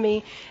come up to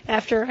me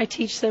after I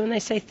teach them and they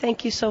say,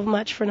 "Thank you so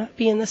much for not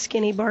being the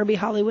skinny Barbie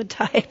Hollywood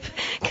type,"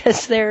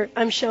 because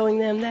I'm showing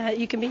them that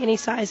you can be any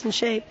size and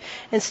shape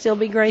and still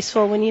be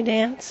graceful when you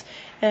dance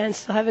and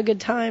still have a good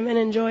time and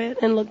enjoy it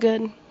and look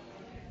good.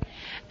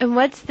 And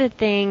what's the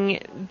thing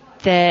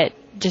that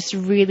just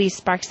really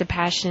sparks a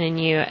passion in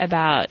you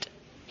about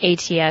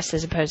ATS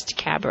as opposed to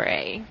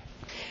cabaret?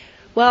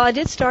 Well, I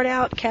did start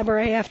out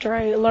cabaret after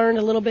I learned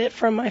a little bit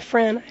from my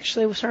friend. I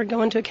actually started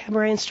going to a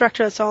cabaret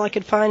instructor. That's all I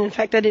could find. In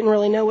fact, I didn't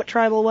really know what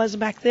tribal was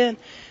back then.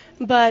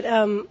 But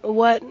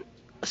what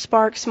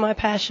sparks my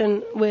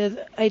passion with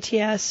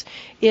ATS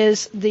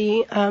is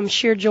the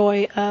sheer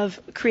joy of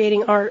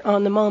creating art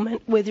on the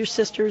moment with your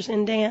sisters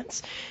in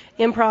dance.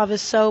 Improv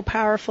is so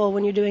powerful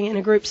when you're doing it in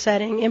a group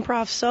setting.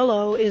 Improv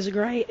solo is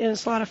great, and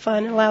it's a lot of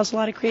fun. It allows a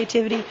lot of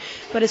creativity,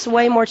 but it's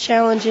way more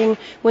challenging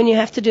when you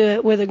have to do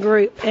it with a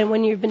group. And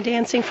when you've been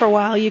dancing for a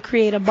while, you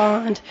create a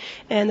bond,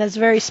 and that's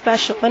very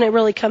special. And it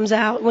really comes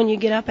out when you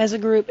get up as a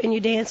group and you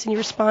dance and you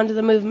respond to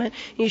the movement,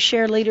 and you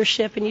share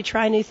leadership and you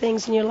try new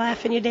things and you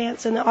laugh and you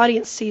dance, and the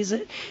audience sees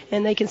it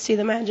and they can see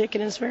the magic,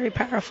 and it's very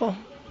powerful.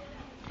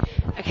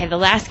 Okay, the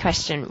last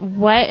question.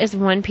 What is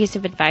one piece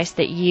of advice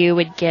that you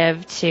would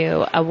give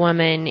to a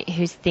woman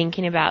who's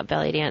thinking about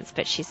belly dance,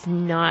 but she's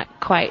not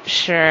quite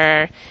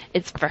sure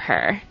it's for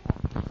her?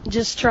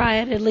 Just try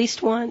it at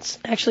least once.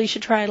 Actually, you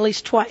should try it at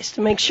least twice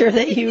to make sure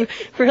that you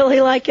really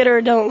like it or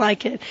don't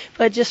like it.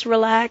 But just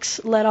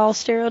relax, let all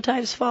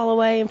stereotypes fall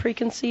away and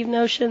preconceived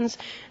notions.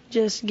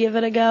 Just give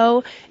it a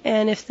go.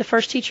 And if the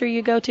first teacher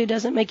you go to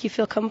doesn't make you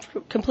feel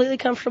completely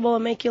comfortable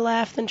and make you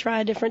laugh, then try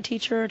a different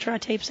teacher or try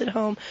tapes at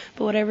home.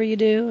 But whatever you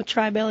do,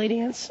 try belly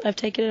dance. I've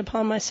taken it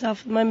upon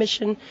myself, my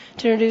mission,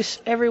 to introduce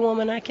every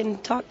woman I can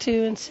talk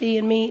to and see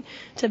and meet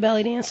to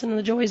belly dance and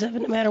the joys of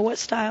it, no matter what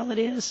style it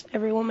is.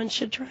 Every woman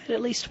should try it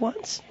at least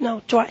once.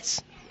 No,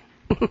 twice.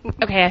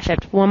 Okay, I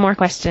have one more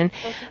question.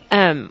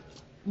 Okay.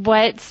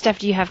 What stuff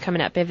do you have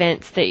coming up?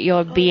 Events that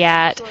you'll be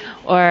at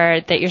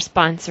or that you're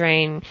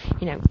sponsoring?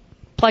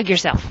 Plug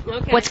yourself.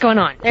 Okay. What's going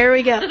on? There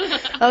we go.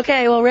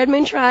 Okay, well, Red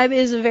Moon Tribe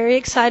is very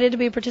excited to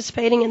be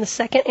participating in the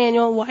second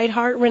annual White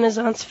Heart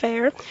Renaissance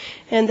Fair,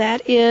 and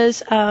that is,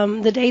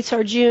 the dates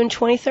are June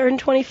 23rd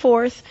and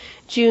 24th,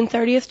 June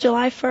 30th,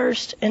 July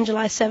 1st, and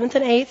July 7th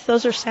and 8th.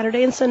 Those are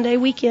Saturday and Sunday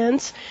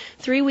weekends.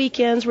 3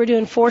 weekends. We're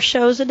doing 4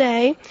 shows a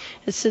day.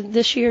 It's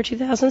this year,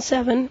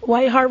 2007.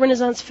 White Heart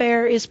Renaissance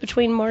Fair is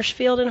between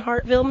Marshfield and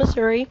Hartville,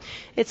 Missouri.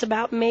 It's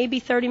about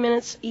maybe 30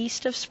 minutes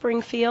east of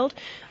Springfield.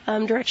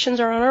 Directions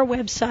are on our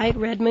website,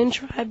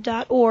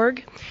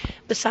 redmoontribe.org.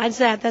 Besides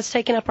that, that's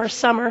taken up our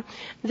summer.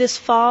 This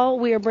fall,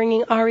 we are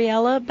bringing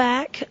Ariella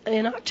back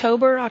in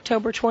October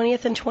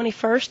 20th and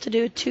 21st to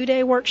do a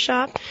 2-day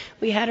workshop.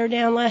 We had her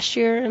down last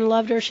year and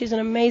loved her. She's an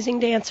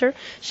amazing dancer.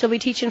 She'll be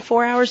teaching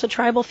 4 hours of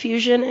tribal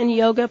fusion and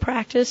yoga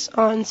practice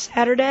on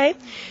Saturday.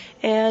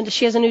 And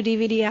she has a new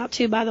DVD out,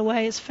 too, by the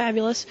way. It's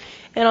fabulous.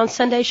 And on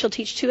Sunday, she'll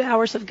teach 2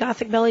 hours of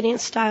Gothic belly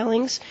dance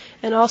stylings.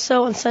 And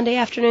also on Sunday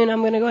afternoon, I'm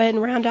going to go ahead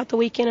and round out the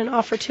weekend and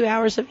offer 2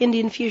 hours of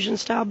Indian fusion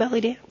style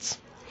belly dance.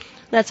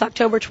 That's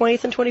October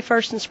 20th and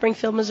 21st in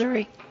Springfield,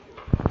 Missouri.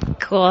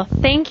 Cool.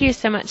 Thank you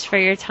so much for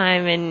your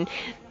time and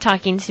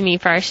talking to me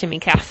for our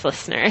ShimmyCast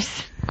listeners.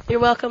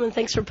 You're welcome, and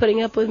thanks for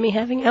putting up with me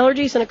having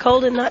allergies and a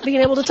cold and not being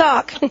able to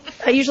talk.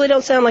 I usually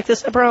don't sound like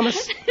this, I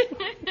promise.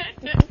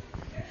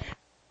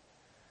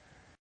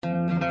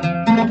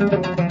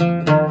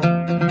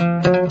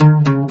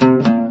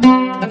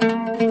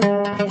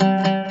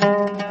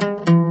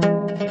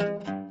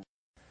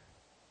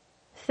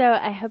 So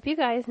I hope you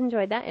guys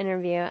enjoyed that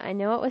interview. I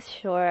know it was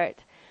short.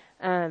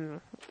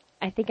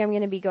 I think I'm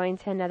going to be going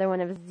to another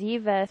one of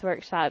Ziva's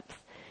workshops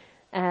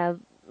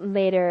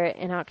later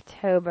in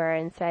October,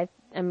 and so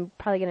I'm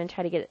probably going to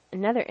try to get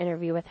another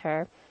interview with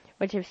her,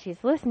 which if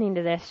she's listening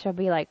to this, she'll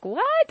be like,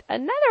 "What?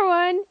 Another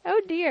one?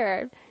 Oh,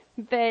 dear."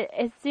 But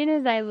as soon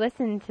as I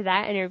listened to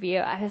that interview,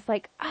 I was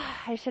like,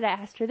 I should have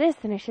asked her this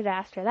and I should have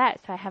asked her that.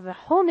 So I have a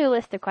whole new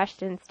list of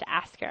questions to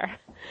ask her.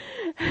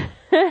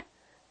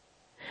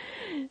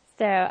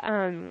 So,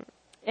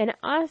 and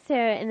also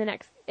in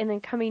the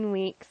coming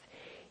weeks,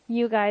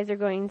 you guys are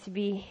going to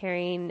be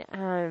hearing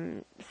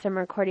some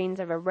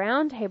recordings of a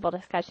roundtable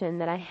discussion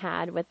that I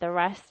had with the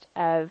rest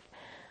of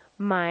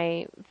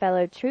my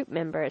fellow troop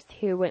members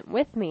who went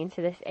with me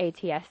to this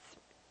ATS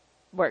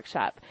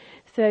workshop.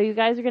 So you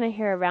guys are going to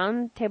hear a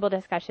roundtable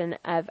discussion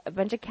of a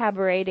bunch of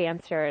cabaret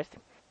dancers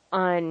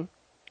on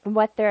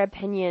what their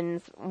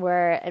opinions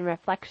were and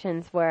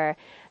reflections were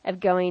of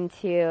going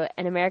to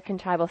an American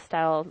tribal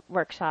style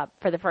workshop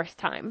for the first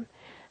time,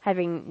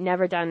 having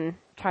never done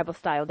tribal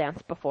style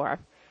dance before.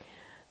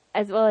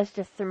 as well as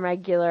just some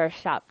regular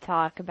shop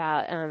talk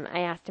about, I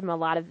asked him a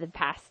lot of the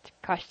past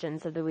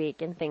questions of the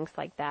week and things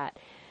like that.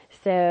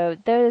 So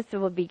those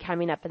will be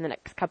coming up in the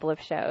next couple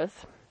of shows.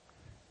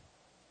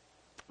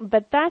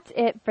 But that's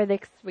it for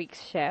this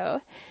week's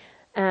show.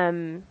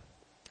 The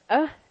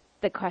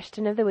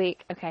question of the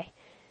week. Okay.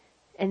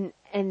 And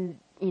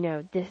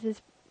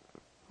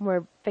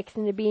we're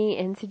fixing to be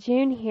into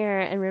June here.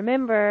 And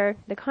remember,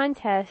 the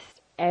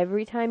contest,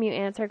 every time you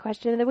answer a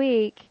question of the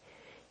week,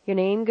 your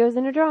name goes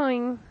in a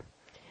drawing.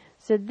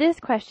 So this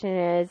question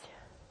is,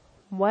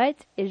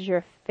 what is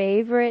your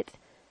favorite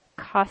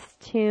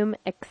costume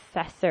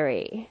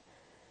accessory?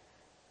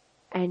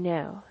 I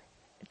know,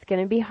 it's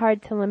going to be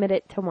hard to limit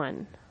it to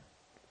one.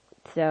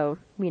 So,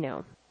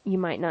 you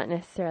might not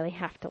necessarily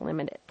have to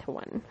limit it to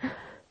one.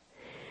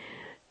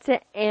 To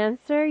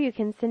answer, you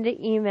can send an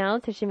email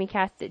to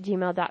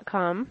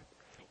shimmycast@gmail.com.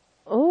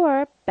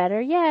 Or, better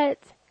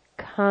yet,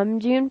 come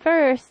June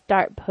 1st,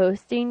 start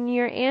posting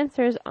your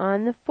answers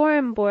on the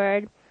forum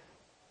board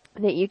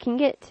that you can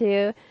get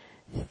to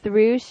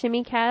through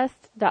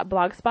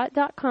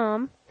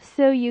shimmycast.blogspot.com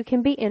so you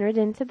can be entered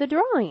into the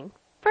drawing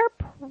for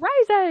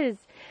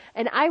prizes.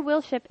 And I will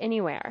ship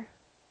anywhere.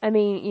 I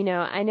mean,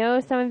 I know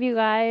some of you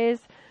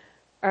guys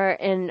are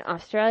in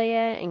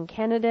Australia, in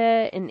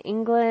Canada, in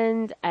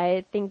England.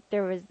 I think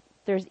there's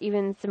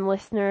even some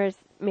listeners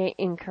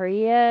in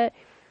Korea.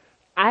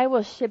 I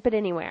will ship it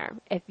anywhere.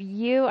 If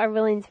you are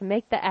willing to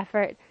make the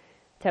effort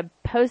to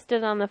post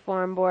it on the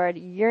forum board,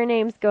 your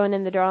name's going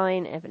in the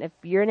drawing. If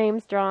your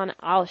name's drawn,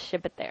 I'll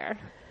ship it there.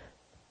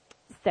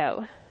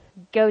 So,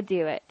 go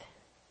do it.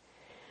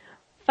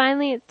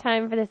 Finally, it's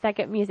time for the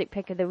second music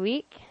pick of the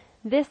week.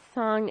 This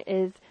song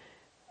is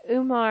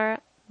Umar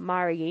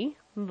Margi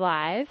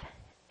Live,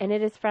 and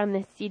it is from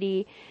the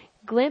CD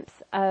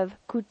Glimpse of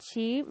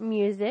Kuchi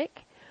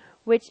Music,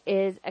 which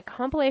is a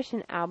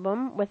compilation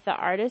album with the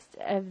artists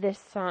of this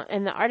song,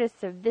 and the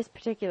artists of this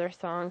particular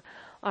song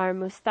are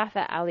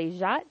Mustafa Ali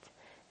Jat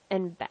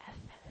and Beth.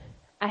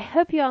 I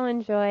hope you all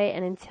enjoy,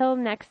 and until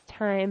next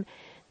time,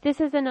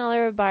 this is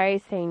Anala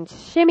Rabari saying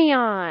shimmy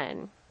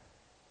on!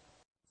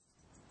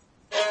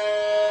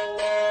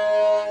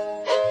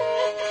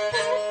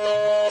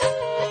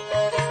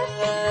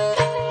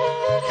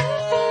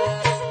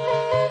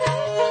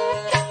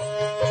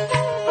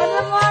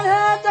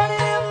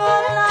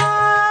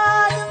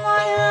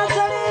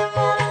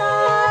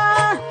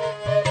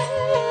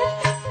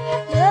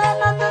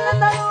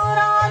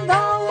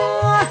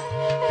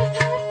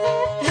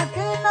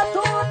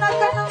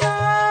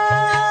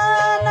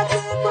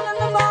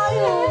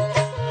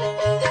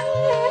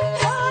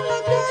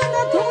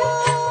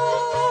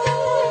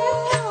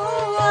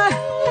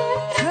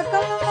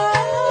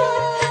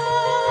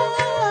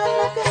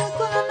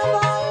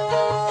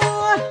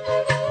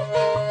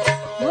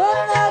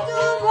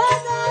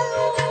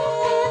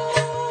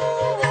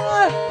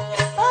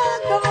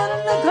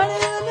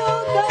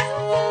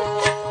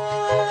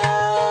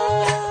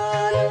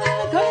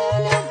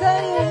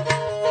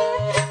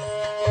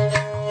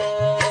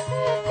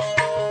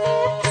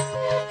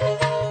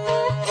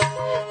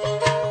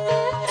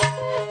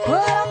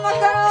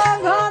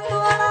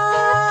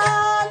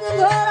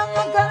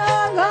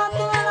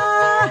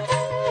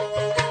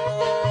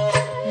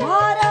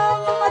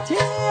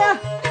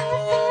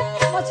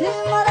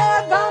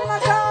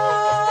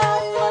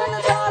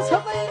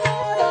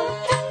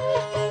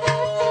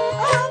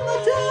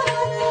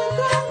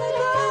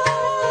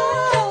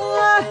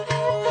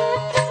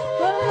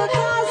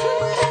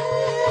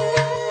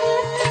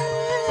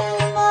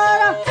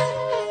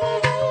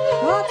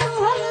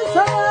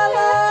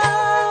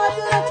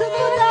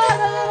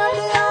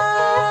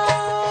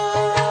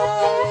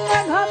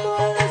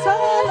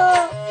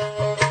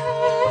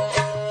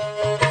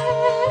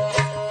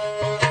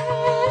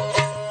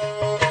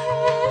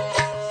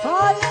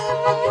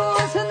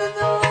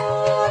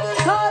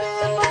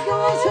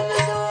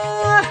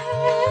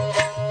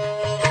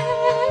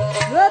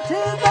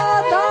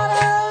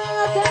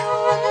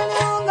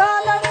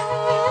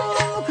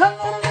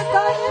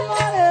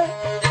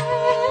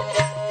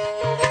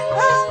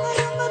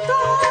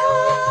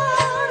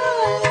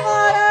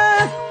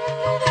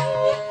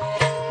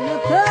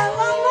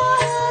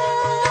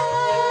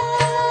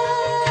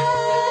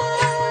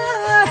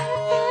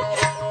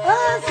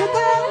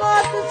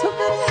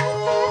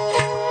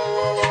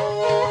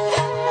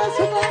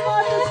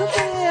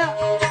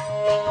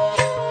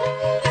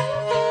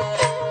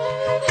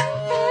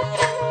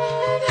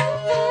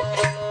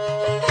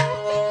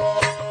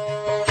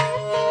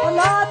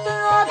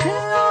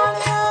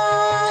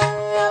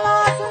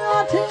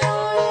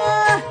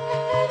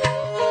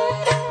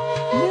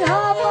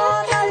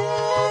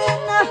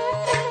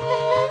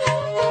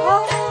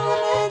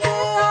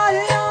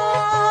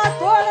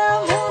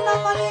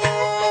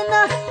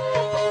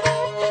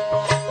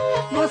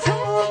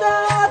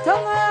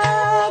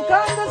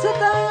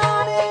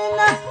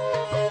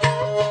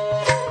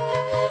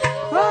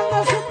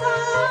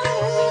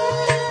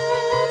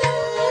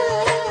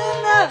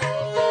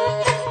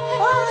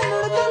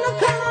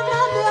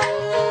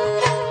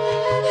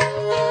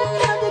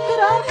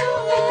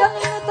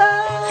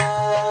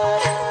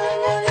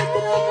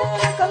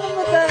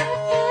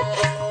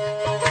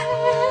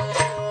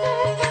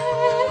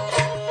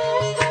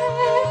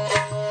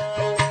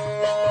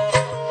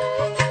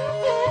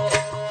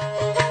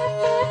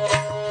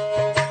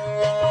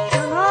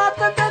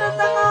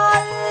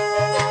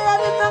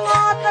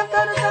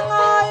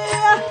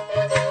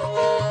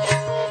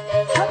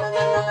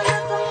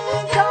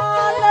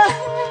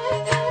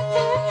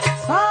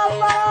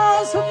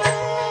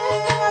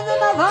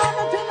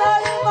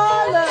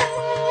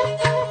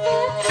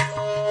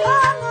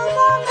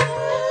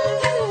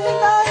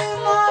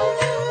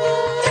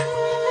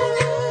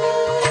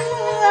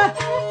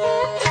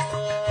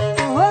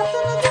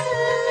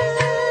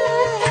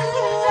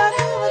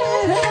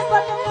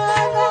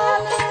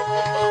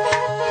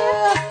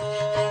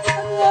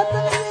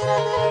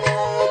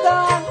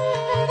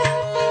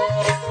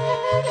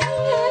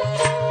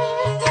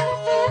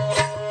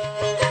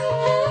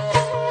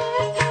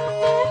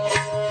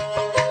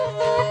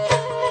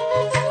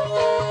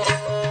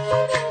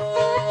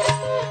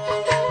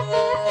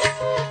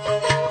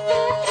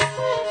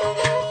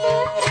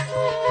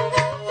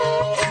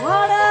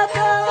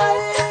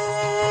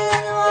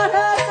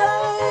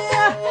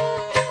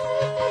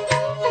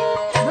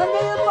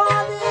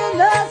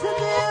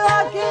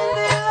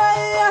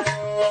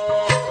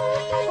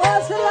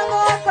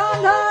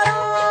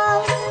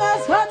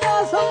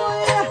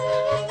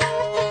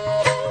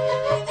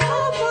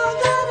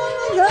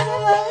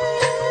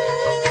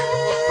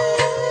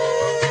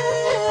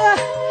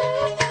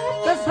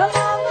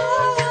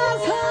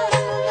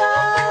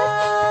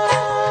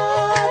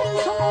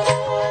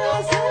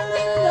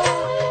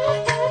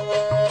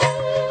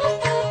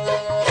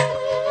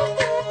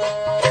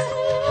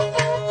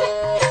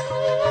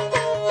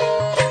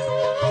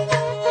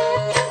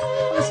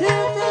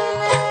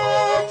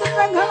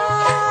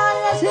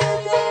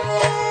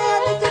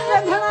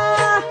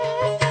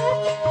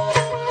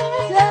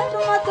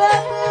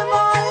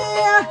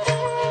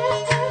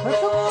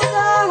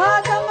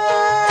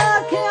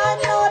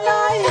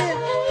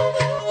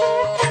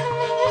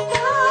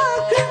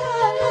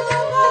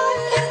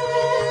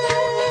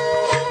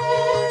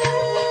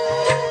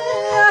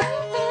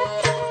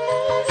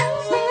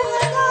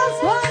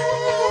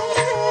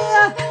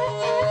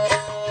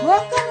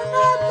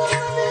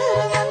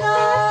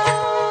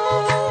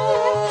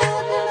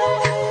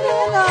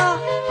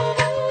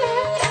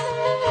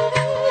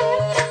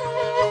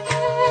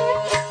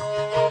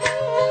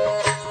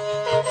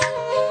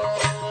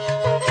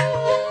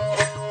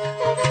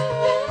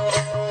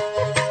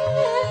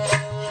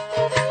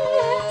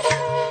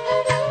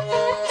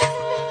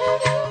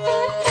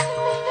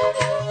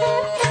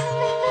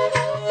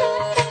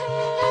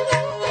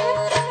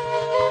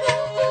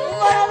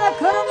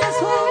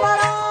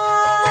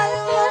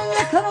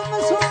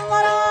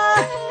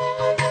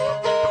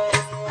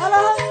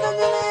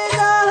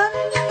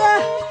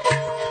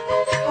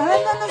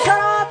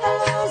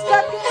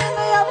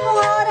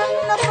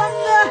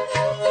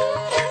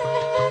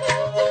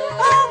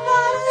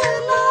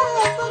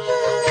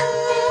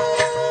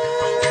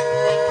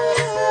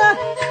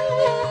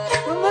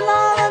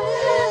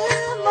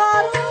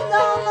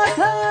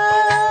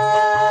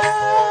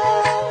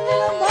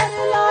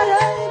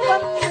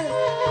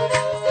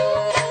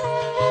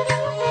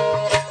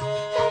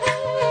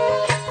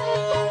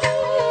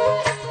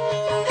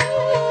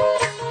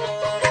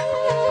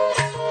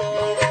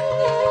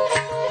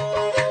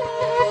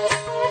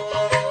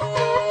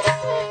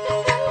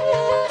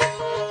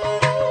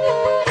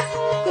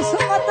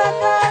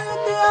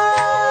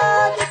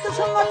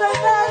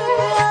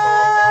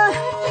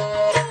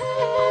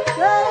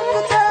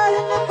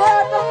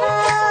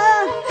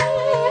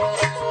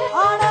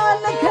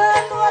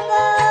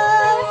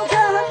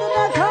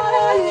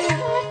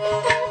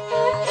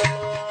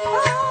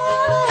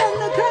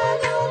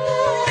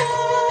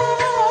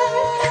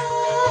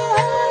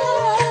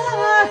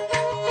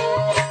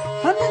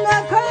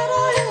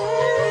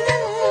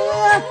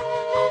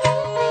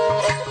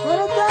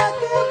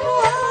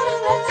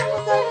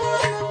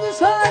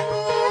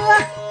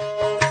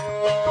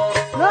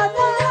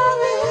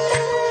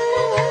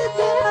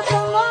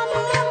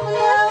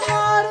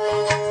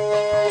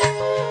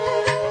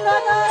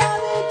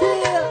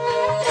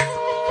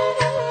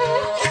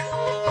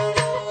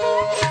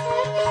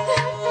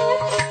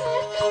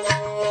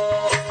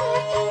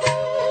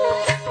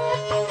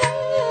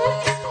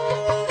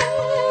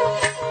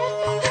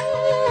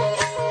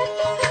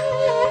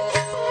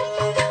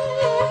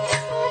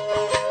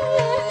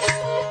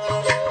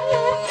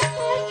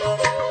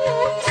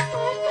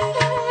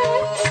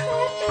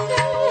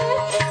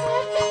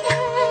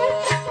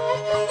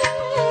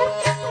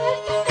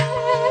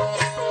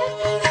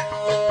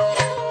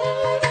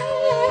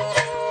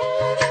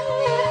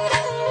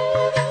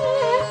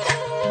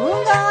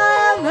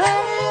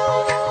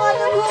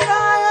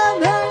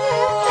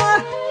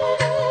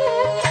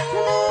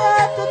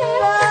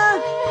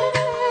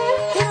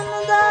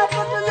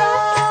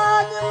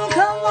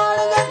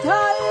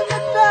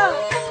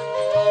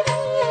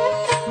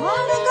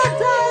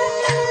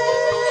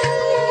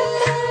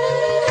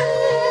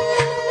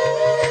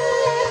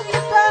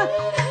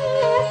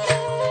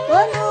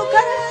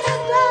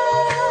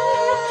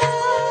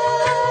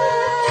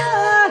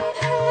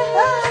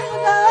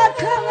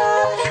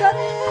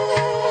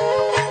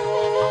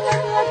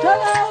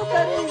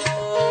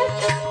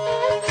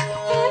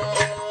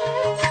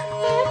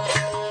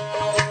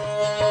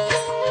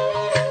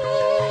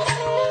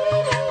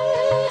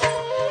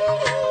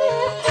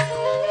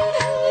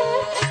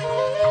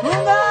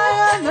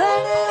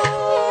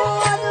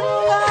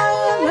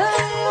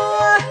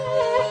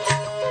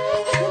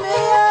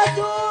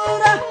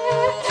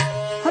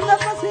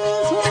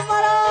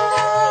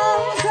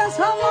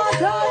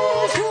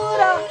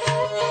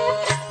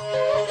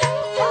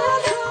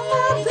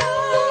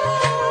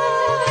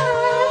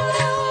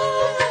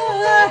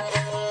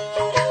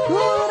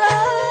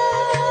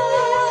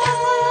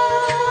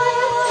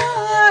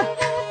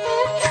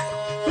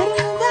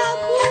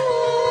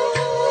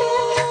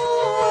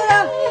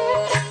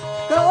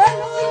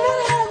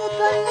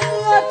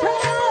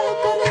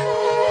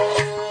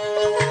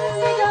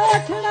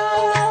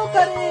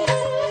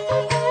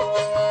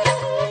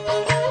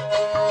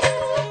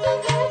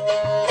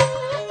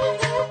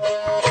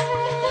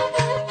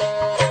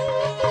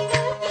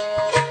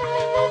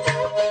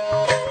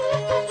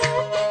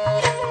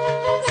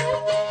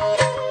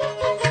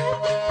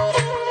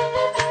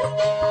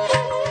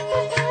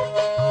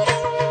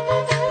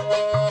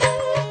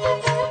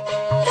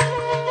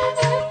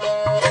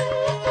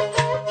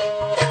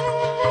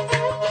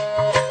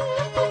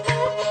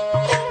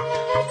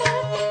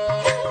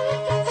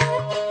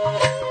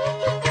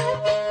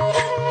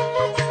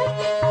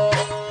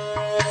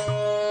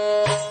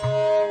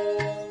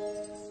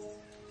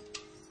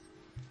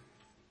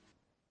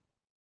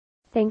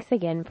 Thanks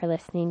again for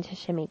listening to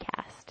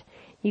ShimmyCast.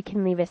 You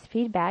can leave us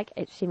feedback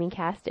at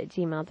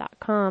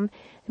shimmycast@gmail.com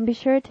and be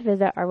sure to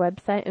visit our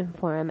website and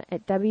forum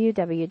at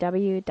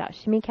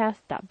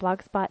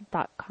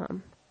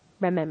www.shimmycast.blogspot.com.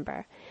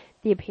 Remember,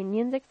 the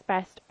opinions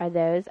expressed are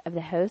those of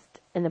the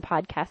host and the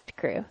podcast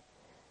crew.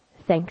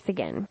 Thanks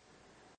again.